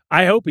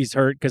 I hope he's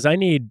hurt because I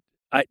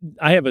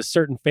have a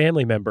certain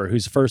family member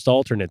who's first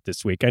alternate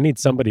this week. I need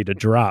somebody to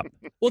drop.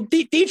 Well,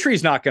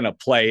 Dietrich's not going to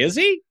play, is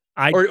he?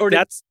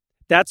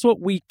 That's what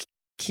we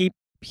keep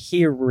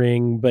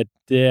hearing, but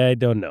I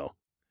don't know.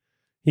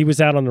 He was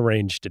out on the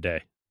range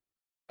today.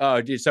 Oh,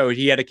 so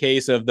he had a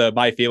case of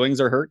my feelings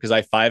are hurt because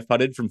I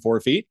 5-putted from 4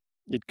 feet?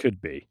 It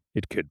could be.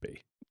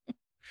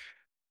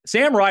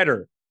 Sam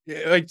Ryder,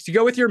 to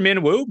go with your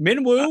Minwoo.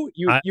 Minwoo,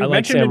 you I mentioned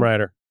like Sam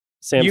Ryder.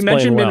 Sam's you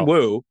mentioned playing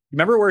well. Minwoo.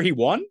 Remember where he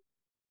won?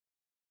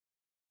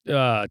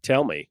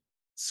 Tell me.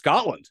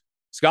 Scotland.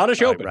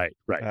 Scottish Open. Right.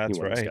 That's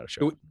right. Scottish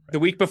Open. The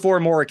week before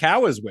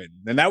Morikawa's win.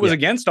 And that was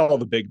against all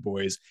the big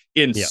boys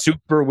in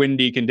super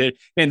windy conditions.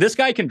 Man, this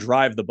guy can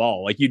drive the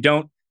ball. Like, you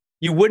don't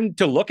You wouldn't,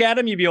 to look at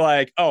him, you'd be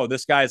like, oh,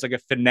 this guy's like a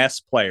finesse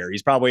player.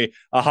 He's probably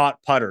a hot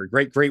putter,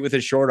 great with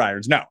his short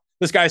irons. No,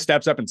 this guy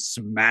steps up and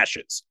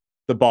smashes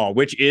the ball,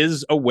 which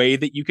is a way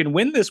that you can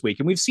win this week.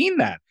 And we've seen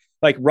that.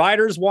 Like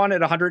Ryder's won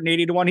at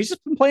 180 to 1. He's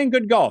just been playing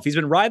good golf. He's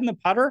been riding the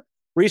putter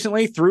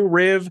recently through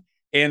Riv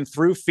and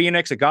through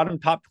Phoenix. It got him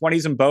top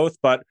 20s in both.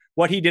 But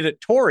what he did at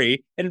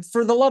Torrey, and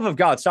for the love of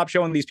God, stop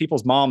showing these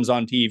people's moms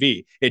on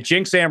TV. It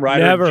jinxed Sam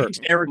Ryder. Never.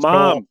 Jinxed Eric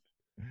Mom. Cole.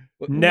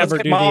 Never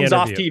Let's do get moms the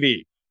off interview.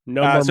 TV.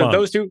 No more So moms.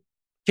 those two.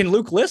 Can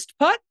Luke List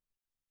putt?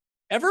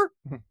 Ever?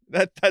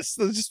 That's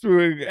just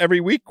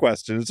every week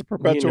question. It's a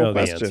perpetual You know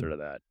question. the answer to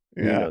that.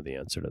 Yeah. You know the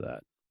answer to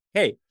that.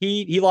 Hey,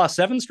 he lost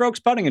 7 strokes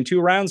putting in 2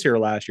 rounds here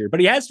last year,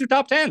 but he has 2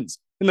 top 10s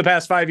in the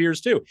past 5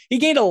 years too. He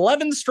gained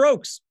 11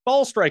 strokes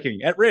ball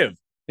striking at Riv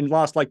and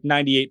lost like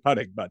 98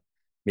 putting, but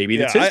maybe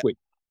that's his week.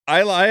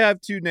 I have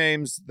 2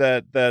 names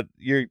that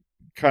you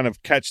kind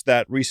of catch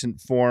that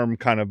recent form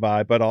kind of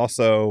vibe, but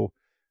also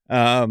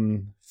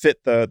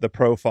fit the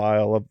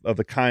profile of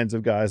the kinds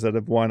of guys that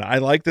have won. I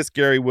like this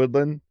Gary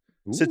Woodland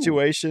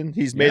situation.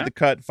 He's made the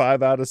cut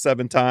 5 out of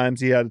 7 times.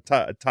 He had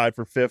a tie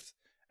for 5th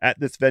at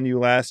this venue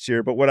last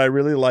year. But what I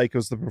really like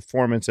was the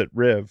performance at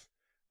Riv.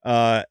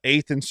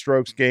 8th in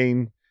strokes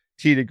gained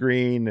tee to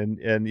green and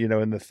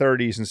in the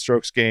 30s in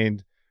strokes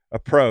gained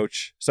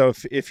approach. So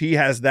if he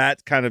has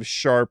that kind of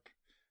sharp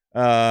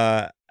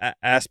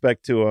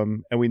aspect to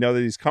him, and we know that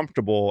he's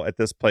comfortable at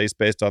this place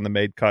based on the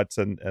made cuts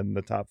and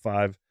the top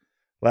 5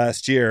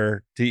 last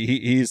year,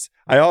 he's.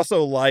 I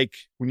also like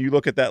when you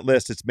look at that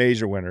list, it's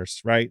major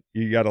winners, right?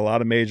 You got a lot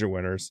of major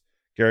winners.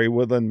 Gary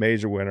Woodland,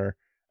 major winner.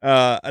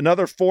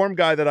 Another form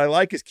guy that I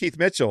like is Keith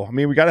Mitchell. I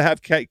mean, we got to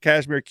have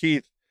Cashmere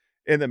Keith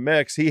in the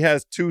mix. He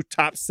has 2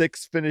 top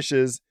 6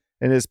 finishes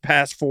in his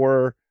past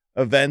 4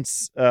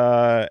 events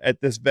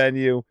at this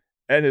venue,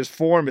 and his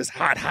form is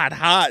hot.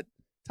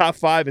 Top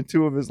 5 in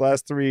 2 of his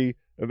last 3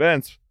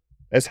 events.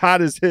 As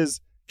hot as his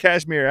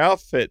Cashmere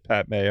outfit,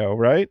 Pat Mayo,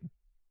 right?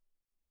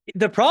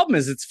 The problem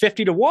is it's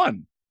 50 to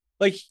 1.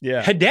 Like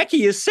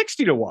Hideki is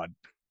 60 to 1.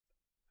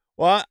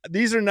 Well,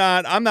 these are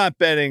not. I'm not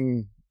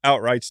betting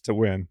outrights to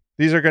win.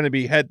 These are going to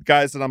be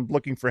guys that I'm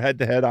looking for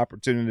head-to-head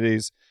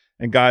opportunities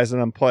and guys that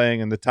I'm playing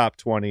in the top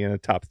 20 and the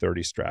top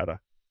 30 strata.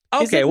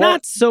 Okay, Is it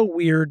not so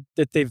weird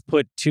that they've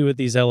put 2 of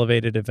these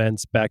elevated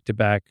events back to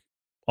back,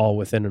 all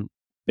within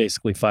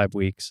basically 5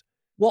 weeks?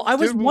 Well, I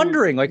was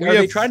wondering, like, we are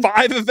have they trying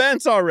 5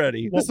 events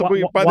already? Well, This will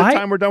be by the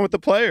time we're done with the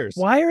players.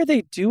 Why are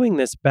they doing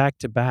this back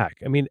to back?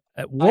 I mean,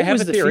 what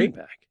was the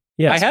feedback?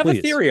 Yes, I have please.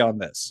 a theory on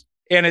this.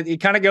 And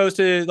it kind of goes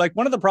to, like,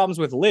 one of the problems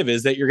with Live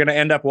is that you're going to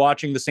end up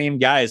watching the same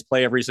guys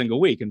play every single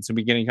week. And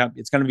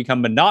it's going to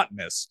become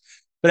monotonous.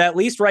 But at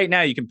least right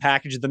now, you can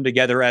package them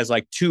together as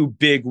like 2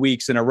 big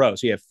weeks in a row.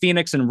 So you have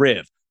Phoenix and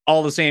Riv.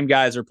 All the same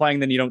guys are playing,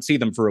 then you don't see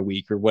them for a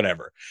week or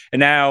whatever. And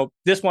now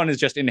this one is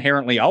just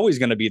inherently always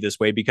going to be this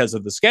way because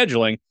of the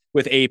scheduling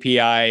with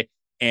API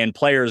and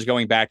players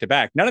going back to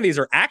back. None of these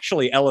are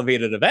actually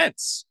elevated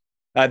events.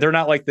 They're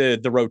not like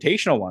the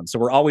rotational ones. So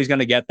we're always going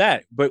to get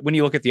that. But when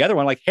you look at the other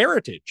one, like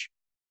Heritage,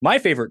 my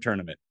favorite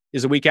tournament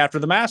is a week after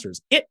the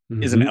Masters. It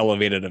is an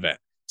elevated event.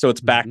 So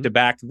it's back to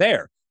back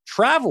there.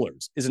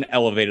 Travelers is an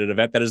elevated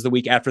event that is the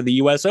week after the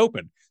US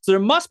Open. So there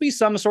must be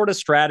some sort of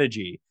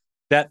strategy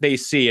that they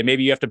see. And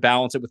maybe you have to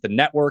balance it with the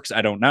networks.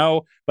 I don't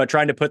know. But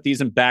trying to put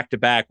these in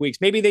back-to-back weeks,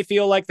 maybe they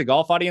feel like the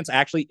golf audience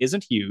actually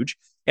isn't huge.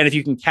 And if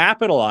you can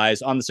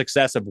capitalize on the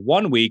success of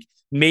one week,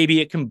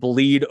 maybe it can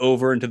bleed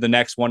over into the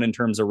next one in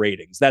terms of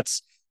ratings.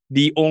 That's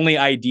the only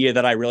idea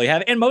that I really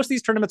have. And most of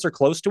these tournaments are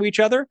close to each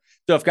other.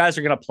 So if guys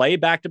are going to play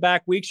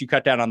back-to-back weeks, you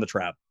cut down on the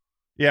travel.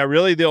 Yeah,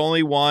 really the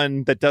only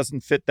one that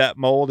doesn't fit that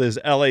mold is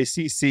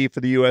LACC for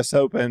the US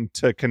Open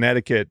to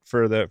Connecticut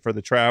for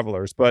the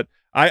Travelers. But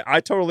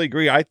I totally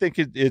agree. I think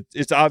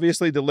it's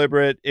obviously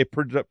deliberate. It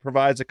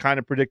provides a kind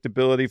of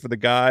predictability for the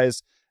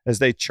guys as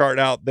they chart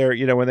out their,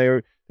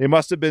 when they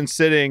must have been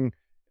sitting,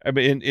 I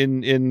mean,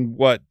 in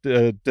what,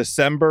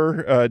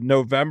 December,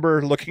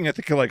 November, looking at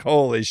the, like,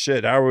 holy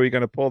shit, how are we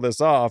going to pull this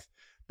off?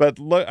 But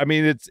look, I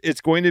mean,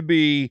 it's going to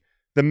be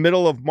the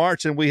middle of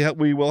March, and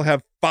we will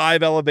have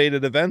 5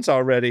 elevated events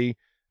already,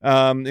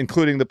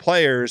 including the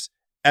players,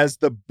 as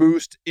the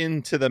boost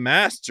into the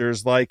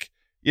Masters. Like,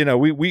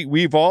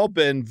 we've all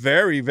been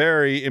very,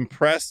 very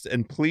impressed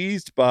and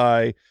pleased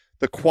by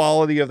the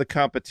quality of the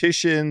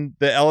competition.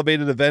 The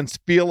elevated events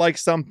feel like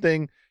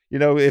something.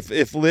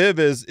 If Live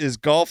is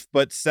golf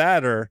but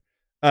sadder,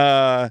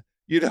 these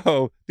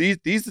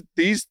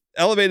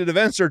elevated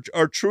events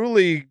are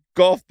truly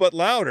golf but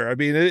louder. I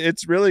mean,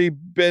 it's really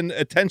been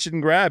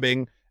attention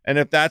grabbing, and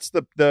if that's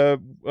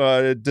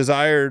the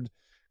desired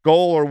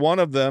goal or one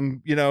of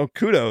them,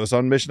 kudos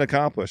on mission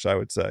accomplished, I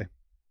would say.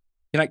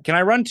 Can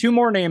I run 2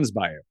 more names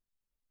by you?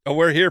 Oh,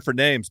 we're here for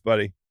names,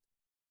 buddy.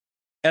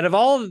 Out of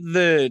all of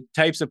the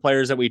types of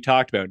players that we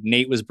talked about,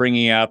 Nate was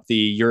bringing up the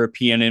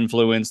European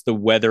influence, the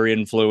weather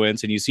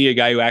influence, and you see a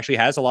guy who actually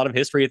has a lot of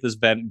history at this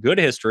event, good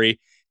history,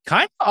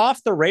 kind of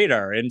off the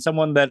radar, and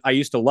someone that I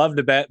used to love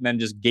to bet and then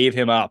just gave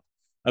him up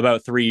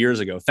about 3 years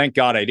ago. Thank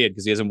God I did,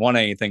 because he hasn't won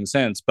anything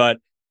since. But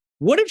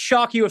Would it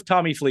shock you if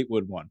Tommy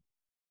Fleetwood won?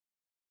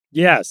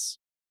 Yes.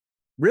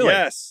 Really?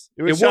 Yes.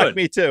 It would shock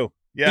me too.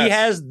 Yes. He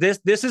has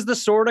this is the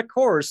sort of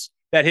course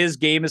that his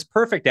game is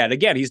perfect at.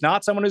 Again, he's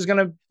not someone who's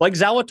going to like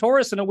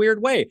Zalatoris in a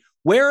weird way.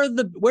 Where's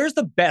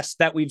the best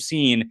that we've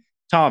seen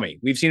Tommy?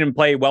 We've seen him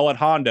play well at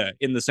Honda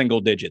in the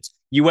single digits,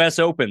 US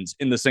Opens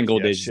in the single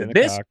digits.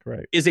 This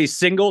is a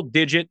single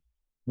digit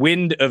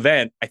wind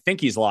event. I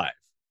think he's live.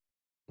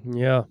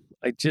 Yeah.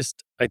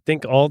 I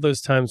think all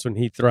those times when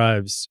he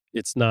thrives,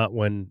 it's not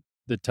when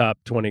the top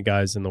 20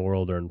 guys in the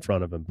world are in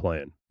front of him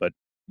playing. But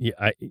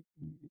yeah,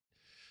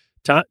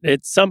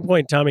 at some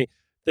point, Tommy,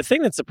 the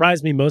thing that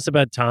surprised me most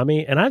about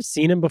Tommy, and I've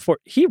seen him before,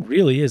 he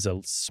really is a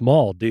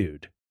small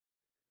dude.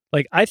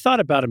 Like, I thought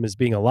about him as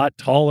being a lot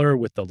taller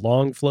with the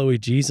long, flowy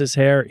Jesus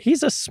hair.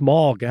 He's a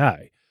small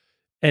guy.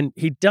 And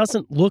he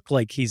doesn't look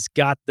like he's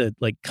got the,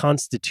 like,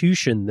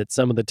 constitution that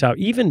some of the top,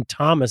 even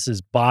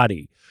Thomas's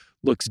body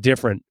looks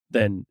different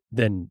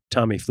than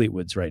Tommy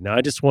Fleetwood's right now.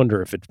 I just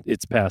wonder if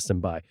it's passed him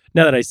by.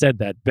 Now that I said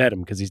that, bet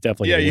him because he's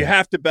definitely you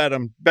have to bet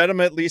him. Bet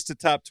him at least a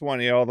top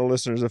 20. All the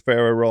listeners of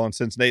Fairway Rolling,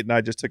 since Nate and I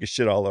just took a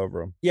shit all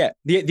over him. Yeah.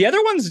 The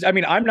other ones, I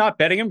mean, I'm not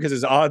betting him because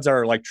his odds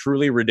are like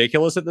truly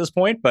ridiculous at this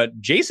point, but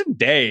Jason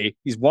Day,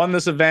 he's won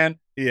this event.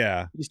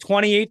 Yeah. He's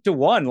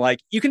 28-1. Like,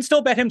 you can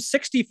still bet him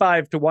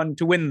 65-1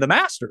 to win the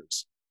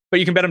Masters, but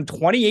you can bet him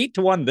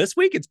 28-1 this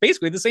week. It's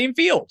basically the same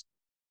field.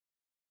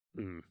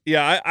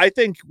 Yeah, I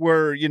think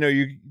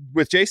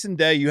with Jason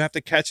Day, you have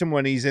to catch him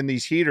when he's in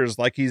these heaters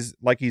like he's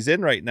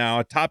in right now,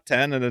 a top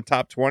 10 and a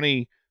top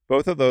 20,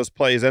 both of those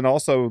plays, and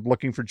also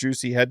looking for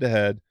juicy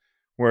head-to-head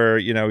where,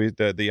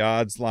 the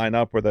odds line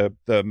up where the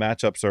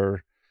matchups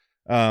are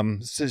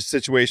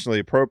situationally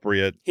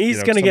appropriate.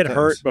 He's going to get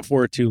hurt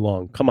before too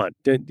long. Come on.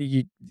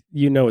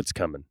 You know it's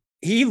coming.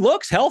 He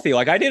looks healthy.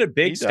 Like, I did a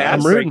big stats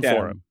I'm rooting breakdown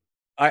for him.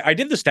 I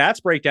did the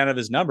stats breakdown of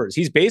his numbers.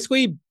 He's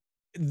basically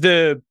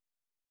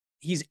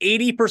he's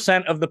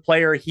 80% of the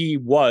player he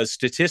was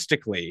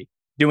statistically,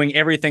 doing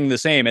everything the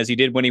same as he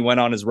did when he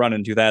went on his run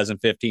in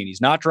 2015. He's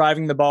not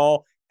driving the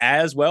ball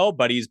as well,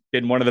 but he's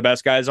been one of the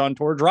best guys on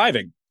tour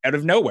driving out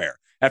of nowhere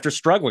after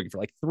struggling for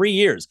like 3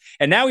 years.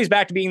 And now he's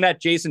back to being that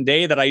Jason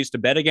Day that I used to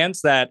bet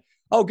against that,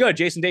 oh, good,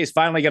 Jason Day is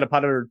finally going to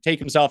putt or take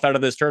himself out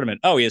of this tournament.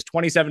 Oh, he has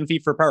 27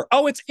 feet for par.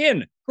 Oh, it's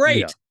in.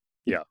 Great.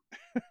 Yeah.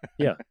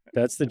 Yeah.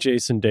 That's the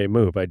Jason Day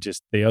move.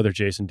 The other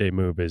Jason Day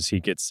move is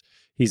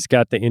he's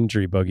got the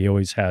injury bug he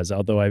always has.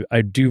 Although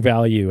I do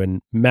value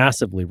and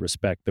massively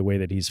respect the way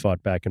that he's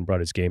fought back and brought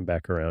his game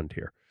back around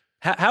here.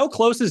 How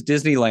close is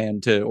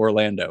Disneyland to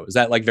Orlando? Is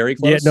that like very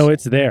close? Yeah, no,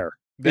 it's there.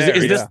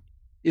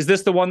 Is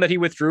this the one that he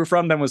withdrew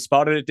from, then was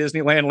spotted at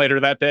Disneyland later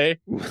that day?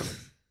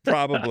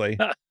 Probably.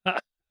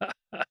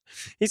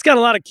 He's got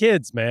a lot of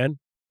kids, man.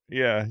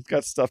 Yeah, he's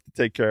got stuff to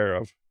take care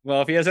of.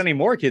 Well, if he has any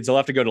more kids, he'll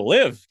have to go to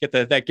Live, get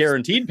that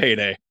guaranteed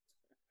payday.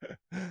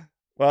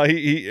 Well,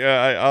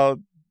 I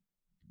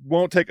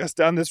won't take us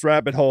down this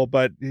rabbit hole,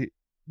 but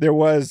there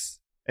was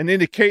an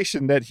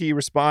indication that he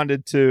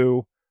responded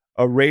to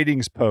a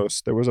ratings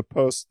post. There was a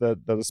post that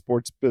a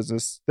sports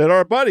business that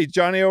our buddy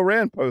Johnny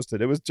O'Ran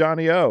posted. It was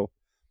Johnny O.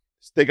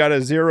 They got a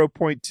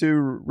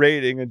 0.2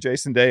 rating, and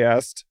Jason Day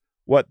asked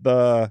what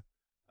the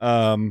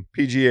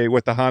PGA,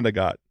 what the Honda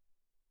got.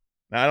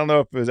 Now, I don't know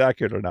if it was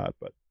accurate or not,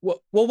 but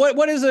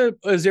what is a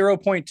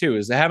 0.2?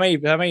 Is how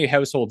many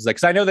households?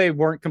 Because I know they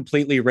weren't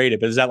completely rated,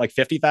 but is that like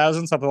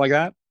 50,000, something like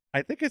that?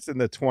 I think it's in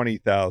the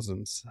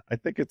 20,000s. I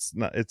think it's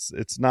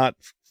not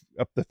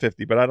up to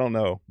 50, but I don't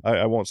know.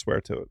 I won't swear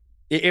to it.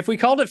 If we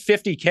called it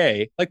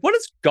 50K, like what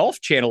does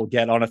Golf Channel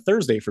get on a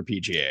Thursday for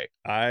PGA?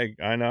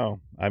 I know.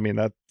 I mean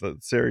that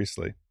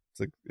seriously.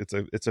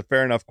 It's a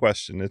fair enough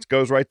question. It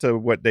goes right to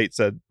what Nate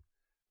said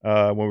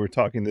when we were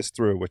talking this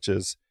through, which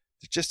is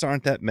there just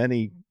aren't that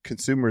many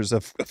consumers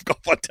of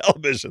golf on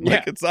television.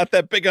 Like it's not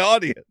that big an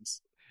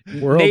audience.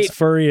 World's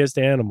furriest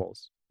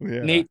animals.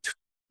 Yeah. Nate,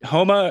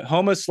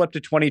 Homa slipped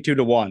to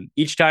 22-1.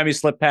 Each time he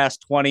slipped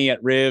past 20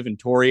 at Riv and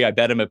Torrey, I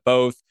bet him at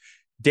both.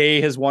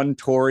 Day has won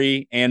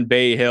Torrey and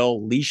Bay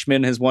Hill.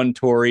 Leishman has won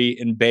Torrey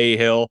and Bay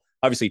Hill.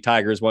 Obviously,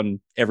 Tiger's won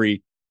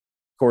every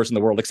course in the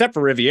world except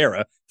for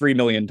Riviera 3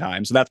 million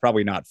times. So that's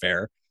probably not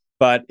fair.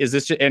 But is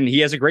this, and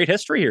he has a great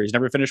history here. He's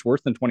never finished worse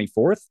than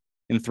 24th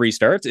in 3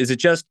 starts. Is it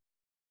just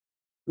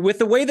with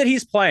the way that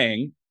he's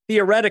playing,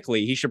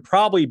 theoretically, he should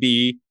probably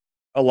be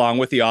along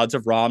with the odds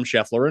of Rahm,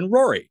 Scheffler, and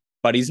Rory,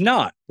 but he's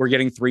not. We're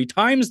getting 3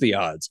 times the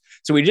odds.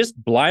 So we just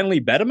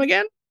blindly bet him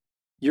again?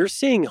 You're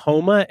seeing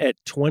Homa at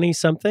 20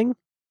 something?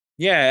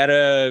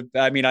 Yeah,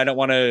 I don't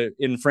want to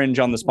infringe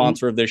on the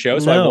sponsor of this show,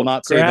 so I will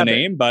not say the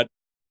name, but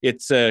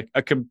it's a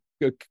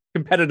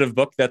competitive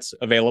book that's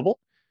available.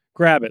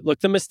 Grab it.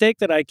 Look, the mistake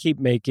that I keep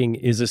making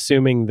is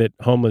assuming that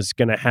Homa's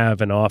going to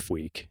have an off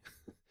week.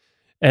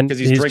 And because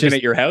he's drinking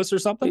at your house or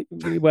something?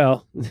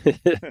 Well,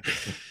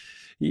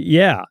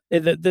 yeah.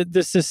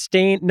 The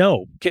sustain,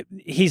 no,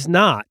 he's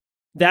not.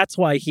 That's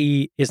why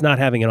he is not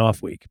having an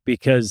off week,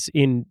 because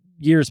in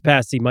years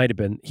past, he might have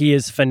been. He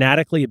is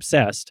fanatically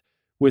obsessed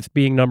with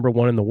being number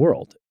 1 in the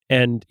world,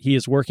 and he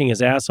is working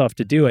his ass off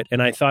to do it.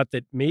 And I thought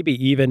that maybe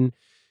even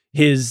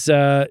his,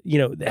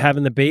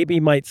 having the baby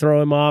might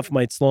throw him off,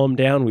 might slow him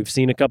down. We've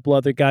seen a couple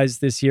other guys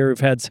this year who've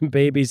had some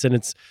babies and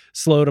it's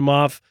slowed him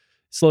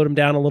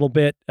down a little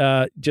bit,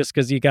 just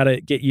because you got to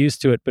get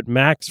used to it. But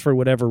Max, for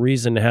whatever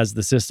reason, has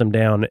the system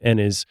down and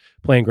is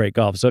playing great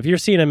golf. So if you're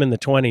seeing him in the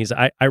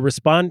 20s, I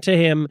respond to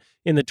him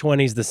in the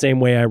 20s the same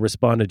way I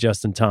respond to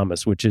Justin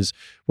Thomas, which is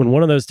when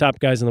one of those top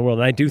guys in the world,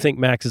 and I do think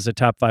Max is a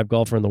top 5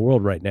 golfer in the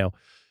world right now.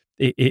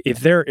 If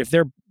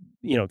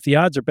the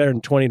odds are better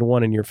than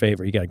 20-1 in your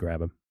favor, you got to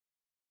grab him.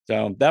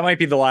 So that might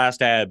be the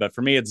last ad, but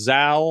for me, it's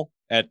Zal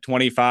at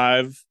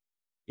 25.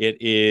 It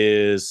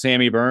is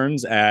Sammy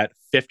Burns at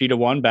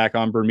 50-1 back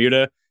on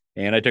Bermuda.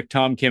 And I took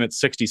Tom Kim at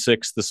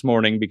 66 this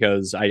morning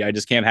because I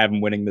just can't have him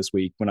winning this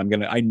week when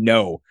I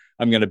know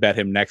I'm going to bet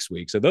him next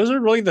week. So those are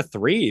really the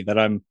 3 that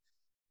I'm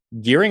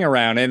gearing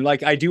around. And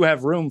like, I do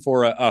have room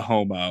for a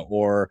Homa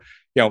or,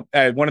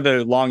 one of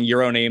the long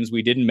Euro names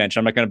we didn't mention.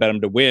 I'm not going to bet him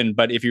to win,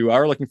 but if you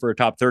are looking for a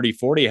top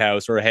 30-40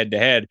 house or a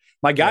head-to-head,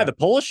 my guy, the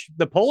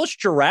Polish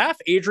giraffe,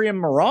 Adrian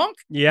Meronk.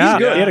 Yeah,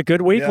 he had a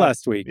good week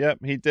last week. Yep,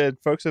 he did.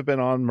 Folks have been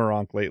on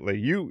Meronk lately.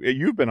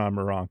 You've been on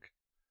Meronk.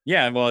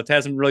 Yeah, well, it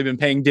hasn't really been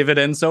paying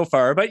dividends so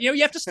far, but you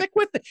have to stick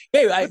with it.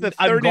 Hey, I'm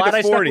glad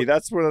to 40.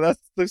 That's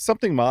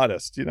something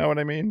modest. You know what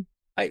I mean?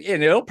 And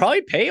it'll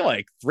probably pay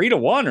like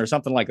 3-1 or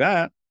something like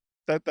that.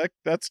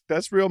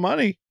 That's real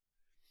money.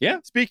 Yeah.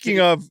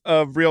 Speaking of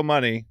real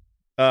money,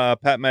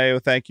 Pat Mayo,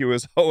 thank you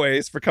as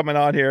always for coming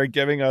on here and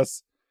giving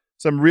us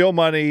some real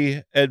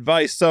money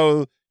advice.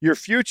 So your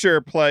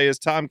future play is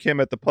Tom Kim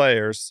at the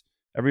Players.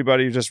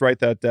 Everybody just write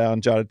that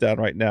down, jot it down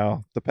right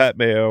now. The Pat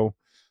Mayo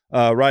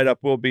write-up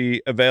will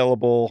be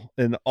available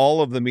in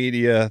all of the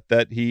media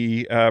that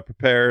he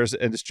prepares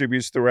and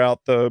distributes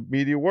throughout the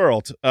media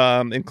world,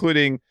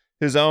 including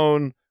his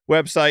own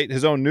website,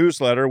 his own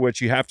newsletter,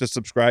 which you have to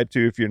subscribe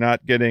to if you're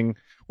not getting,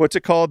 what's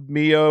it called?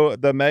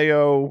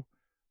 The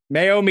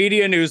Mayo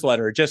Media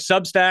newsletter, just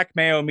Substack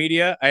Mayo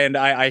Media. And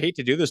I hate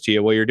to do this to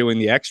you while you're doing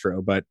the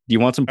extra, but do you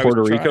want some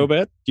Puerto Rico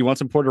bet? Do you want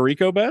some Puerto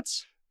Rico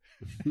bets?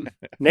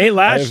 Nate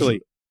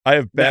Lashley. I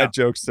have bad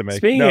jokes to make.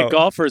 Speaking of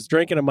golfers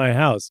drinking at my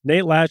house,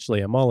 Nate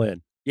Lashley, I'm all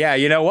in. Yeah,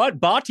 you know what?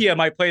 Bhatia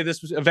might play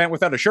this event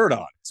without a shirt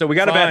on, so we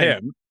got to bet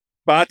him.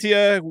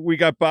 Bhatia, we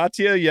got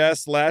Bhatia,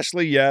 yes.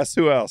 Lashley, yes.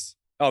 Who else?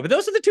 Oh, but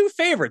those are the 2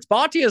 favorites.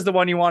 Bhatia is the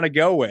one you want to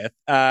go with.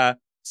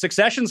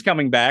 Succession's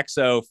coming back,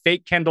 so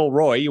fake Kendall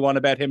Roy, you want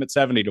to bet him at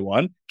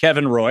 70-1.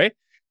 Kevin Roy.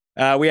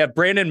 We have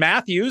Brandon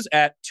Matthews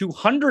at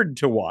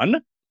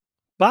 200-1.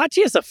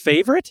 Bhatia is a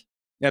favorite?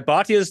 Yeah,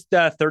 Bhatia is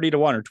 30-1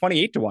 or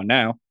 28-1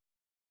 now.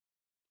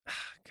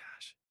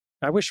 Gosh,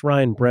 I wish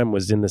Ryan Brem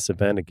was in this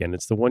event again.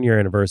 It's the 1-year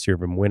anniversary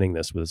of him winning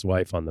this with his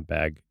wife on the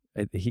bag.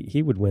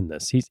 He would win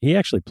this. He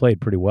actually played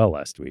pretty well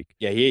last week.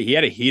 Yeah, he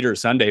had a heater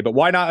Sunday, but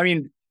why not? I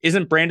mean,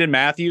 isn't Brandon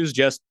Matthews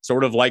just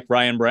sort of like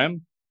Ryan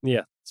Brem?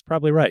 Yeah, that's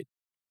probably right.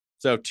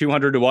 So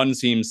 200-1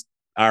 seems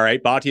all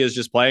right. Bhatia is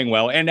just playing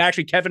well. And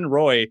actually, Kevin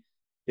Roy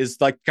is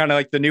like kind of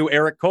like the new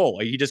Eric Cole.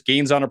 He just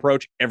gains on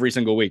approach every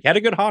single week. Had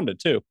a good Honda,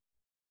 too.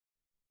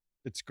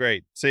 It's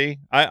great. See,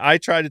 I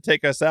tried to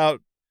take us out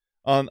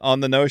on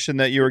the notion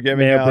that you were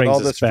giving out all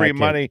this free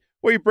money.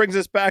 Well, he brings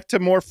us back to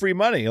more free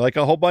money, like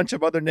a whole bunch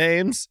of other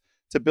names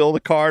to build a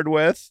card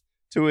with,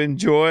 to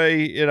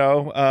enjoy,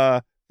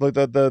 the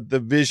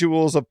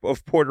visuals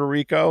of Puerto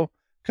Rico,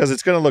 because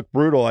it's going to look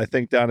brutal, I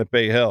think, down at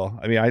Bay Hill.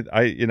 I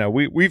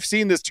mean, we've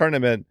seen this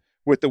tournament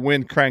with the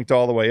wind cranked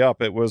all the way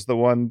up. It was the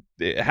one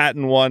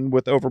Hatton won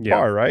with over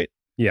par, right?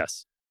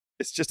 Yes.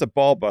 It's just a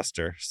ball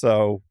buster.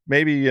 So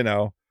maybe, there's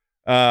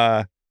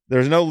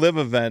no live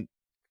event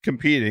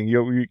competing.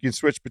 You can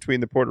switch between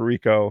the Puerto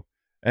Rico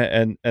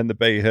and the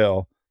Bay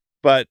Hill.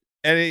 But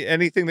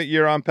anything that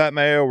you're on, Pat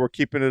Mayo, we're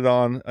keeping it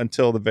on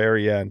until the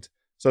very end.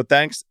 So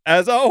thanks,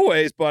 as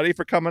always, buddy,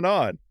 for coming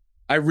on.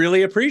 I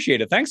really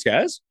appreciate it. Thanks,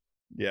 guys.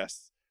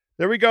 Yes.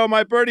 There we go,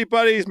 my birdie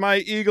buddies, my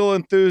eagle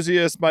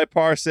enthusiasts, my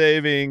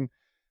par-saving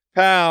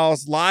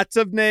pals. Lots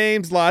of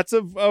names, lots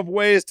of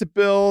ways to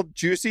build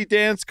juicy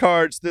dance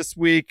cards this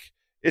week.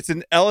 It's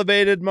an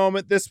elevated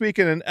moment this week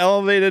and an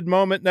elevated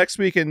moment next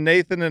week. And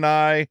Nathan and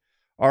I,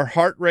 our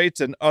heart rates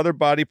and other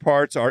body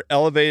parts are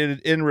elevated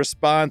in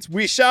response.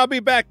 We shall be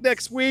back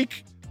next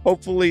week,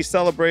 hopefully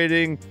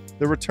celebrating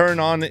the return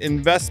on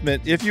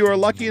investment. If you are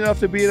lucky enough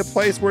to be in a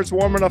place where it's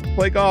warm enough to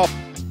play golf,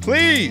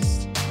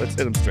 please, let's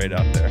hit them straight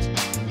out there.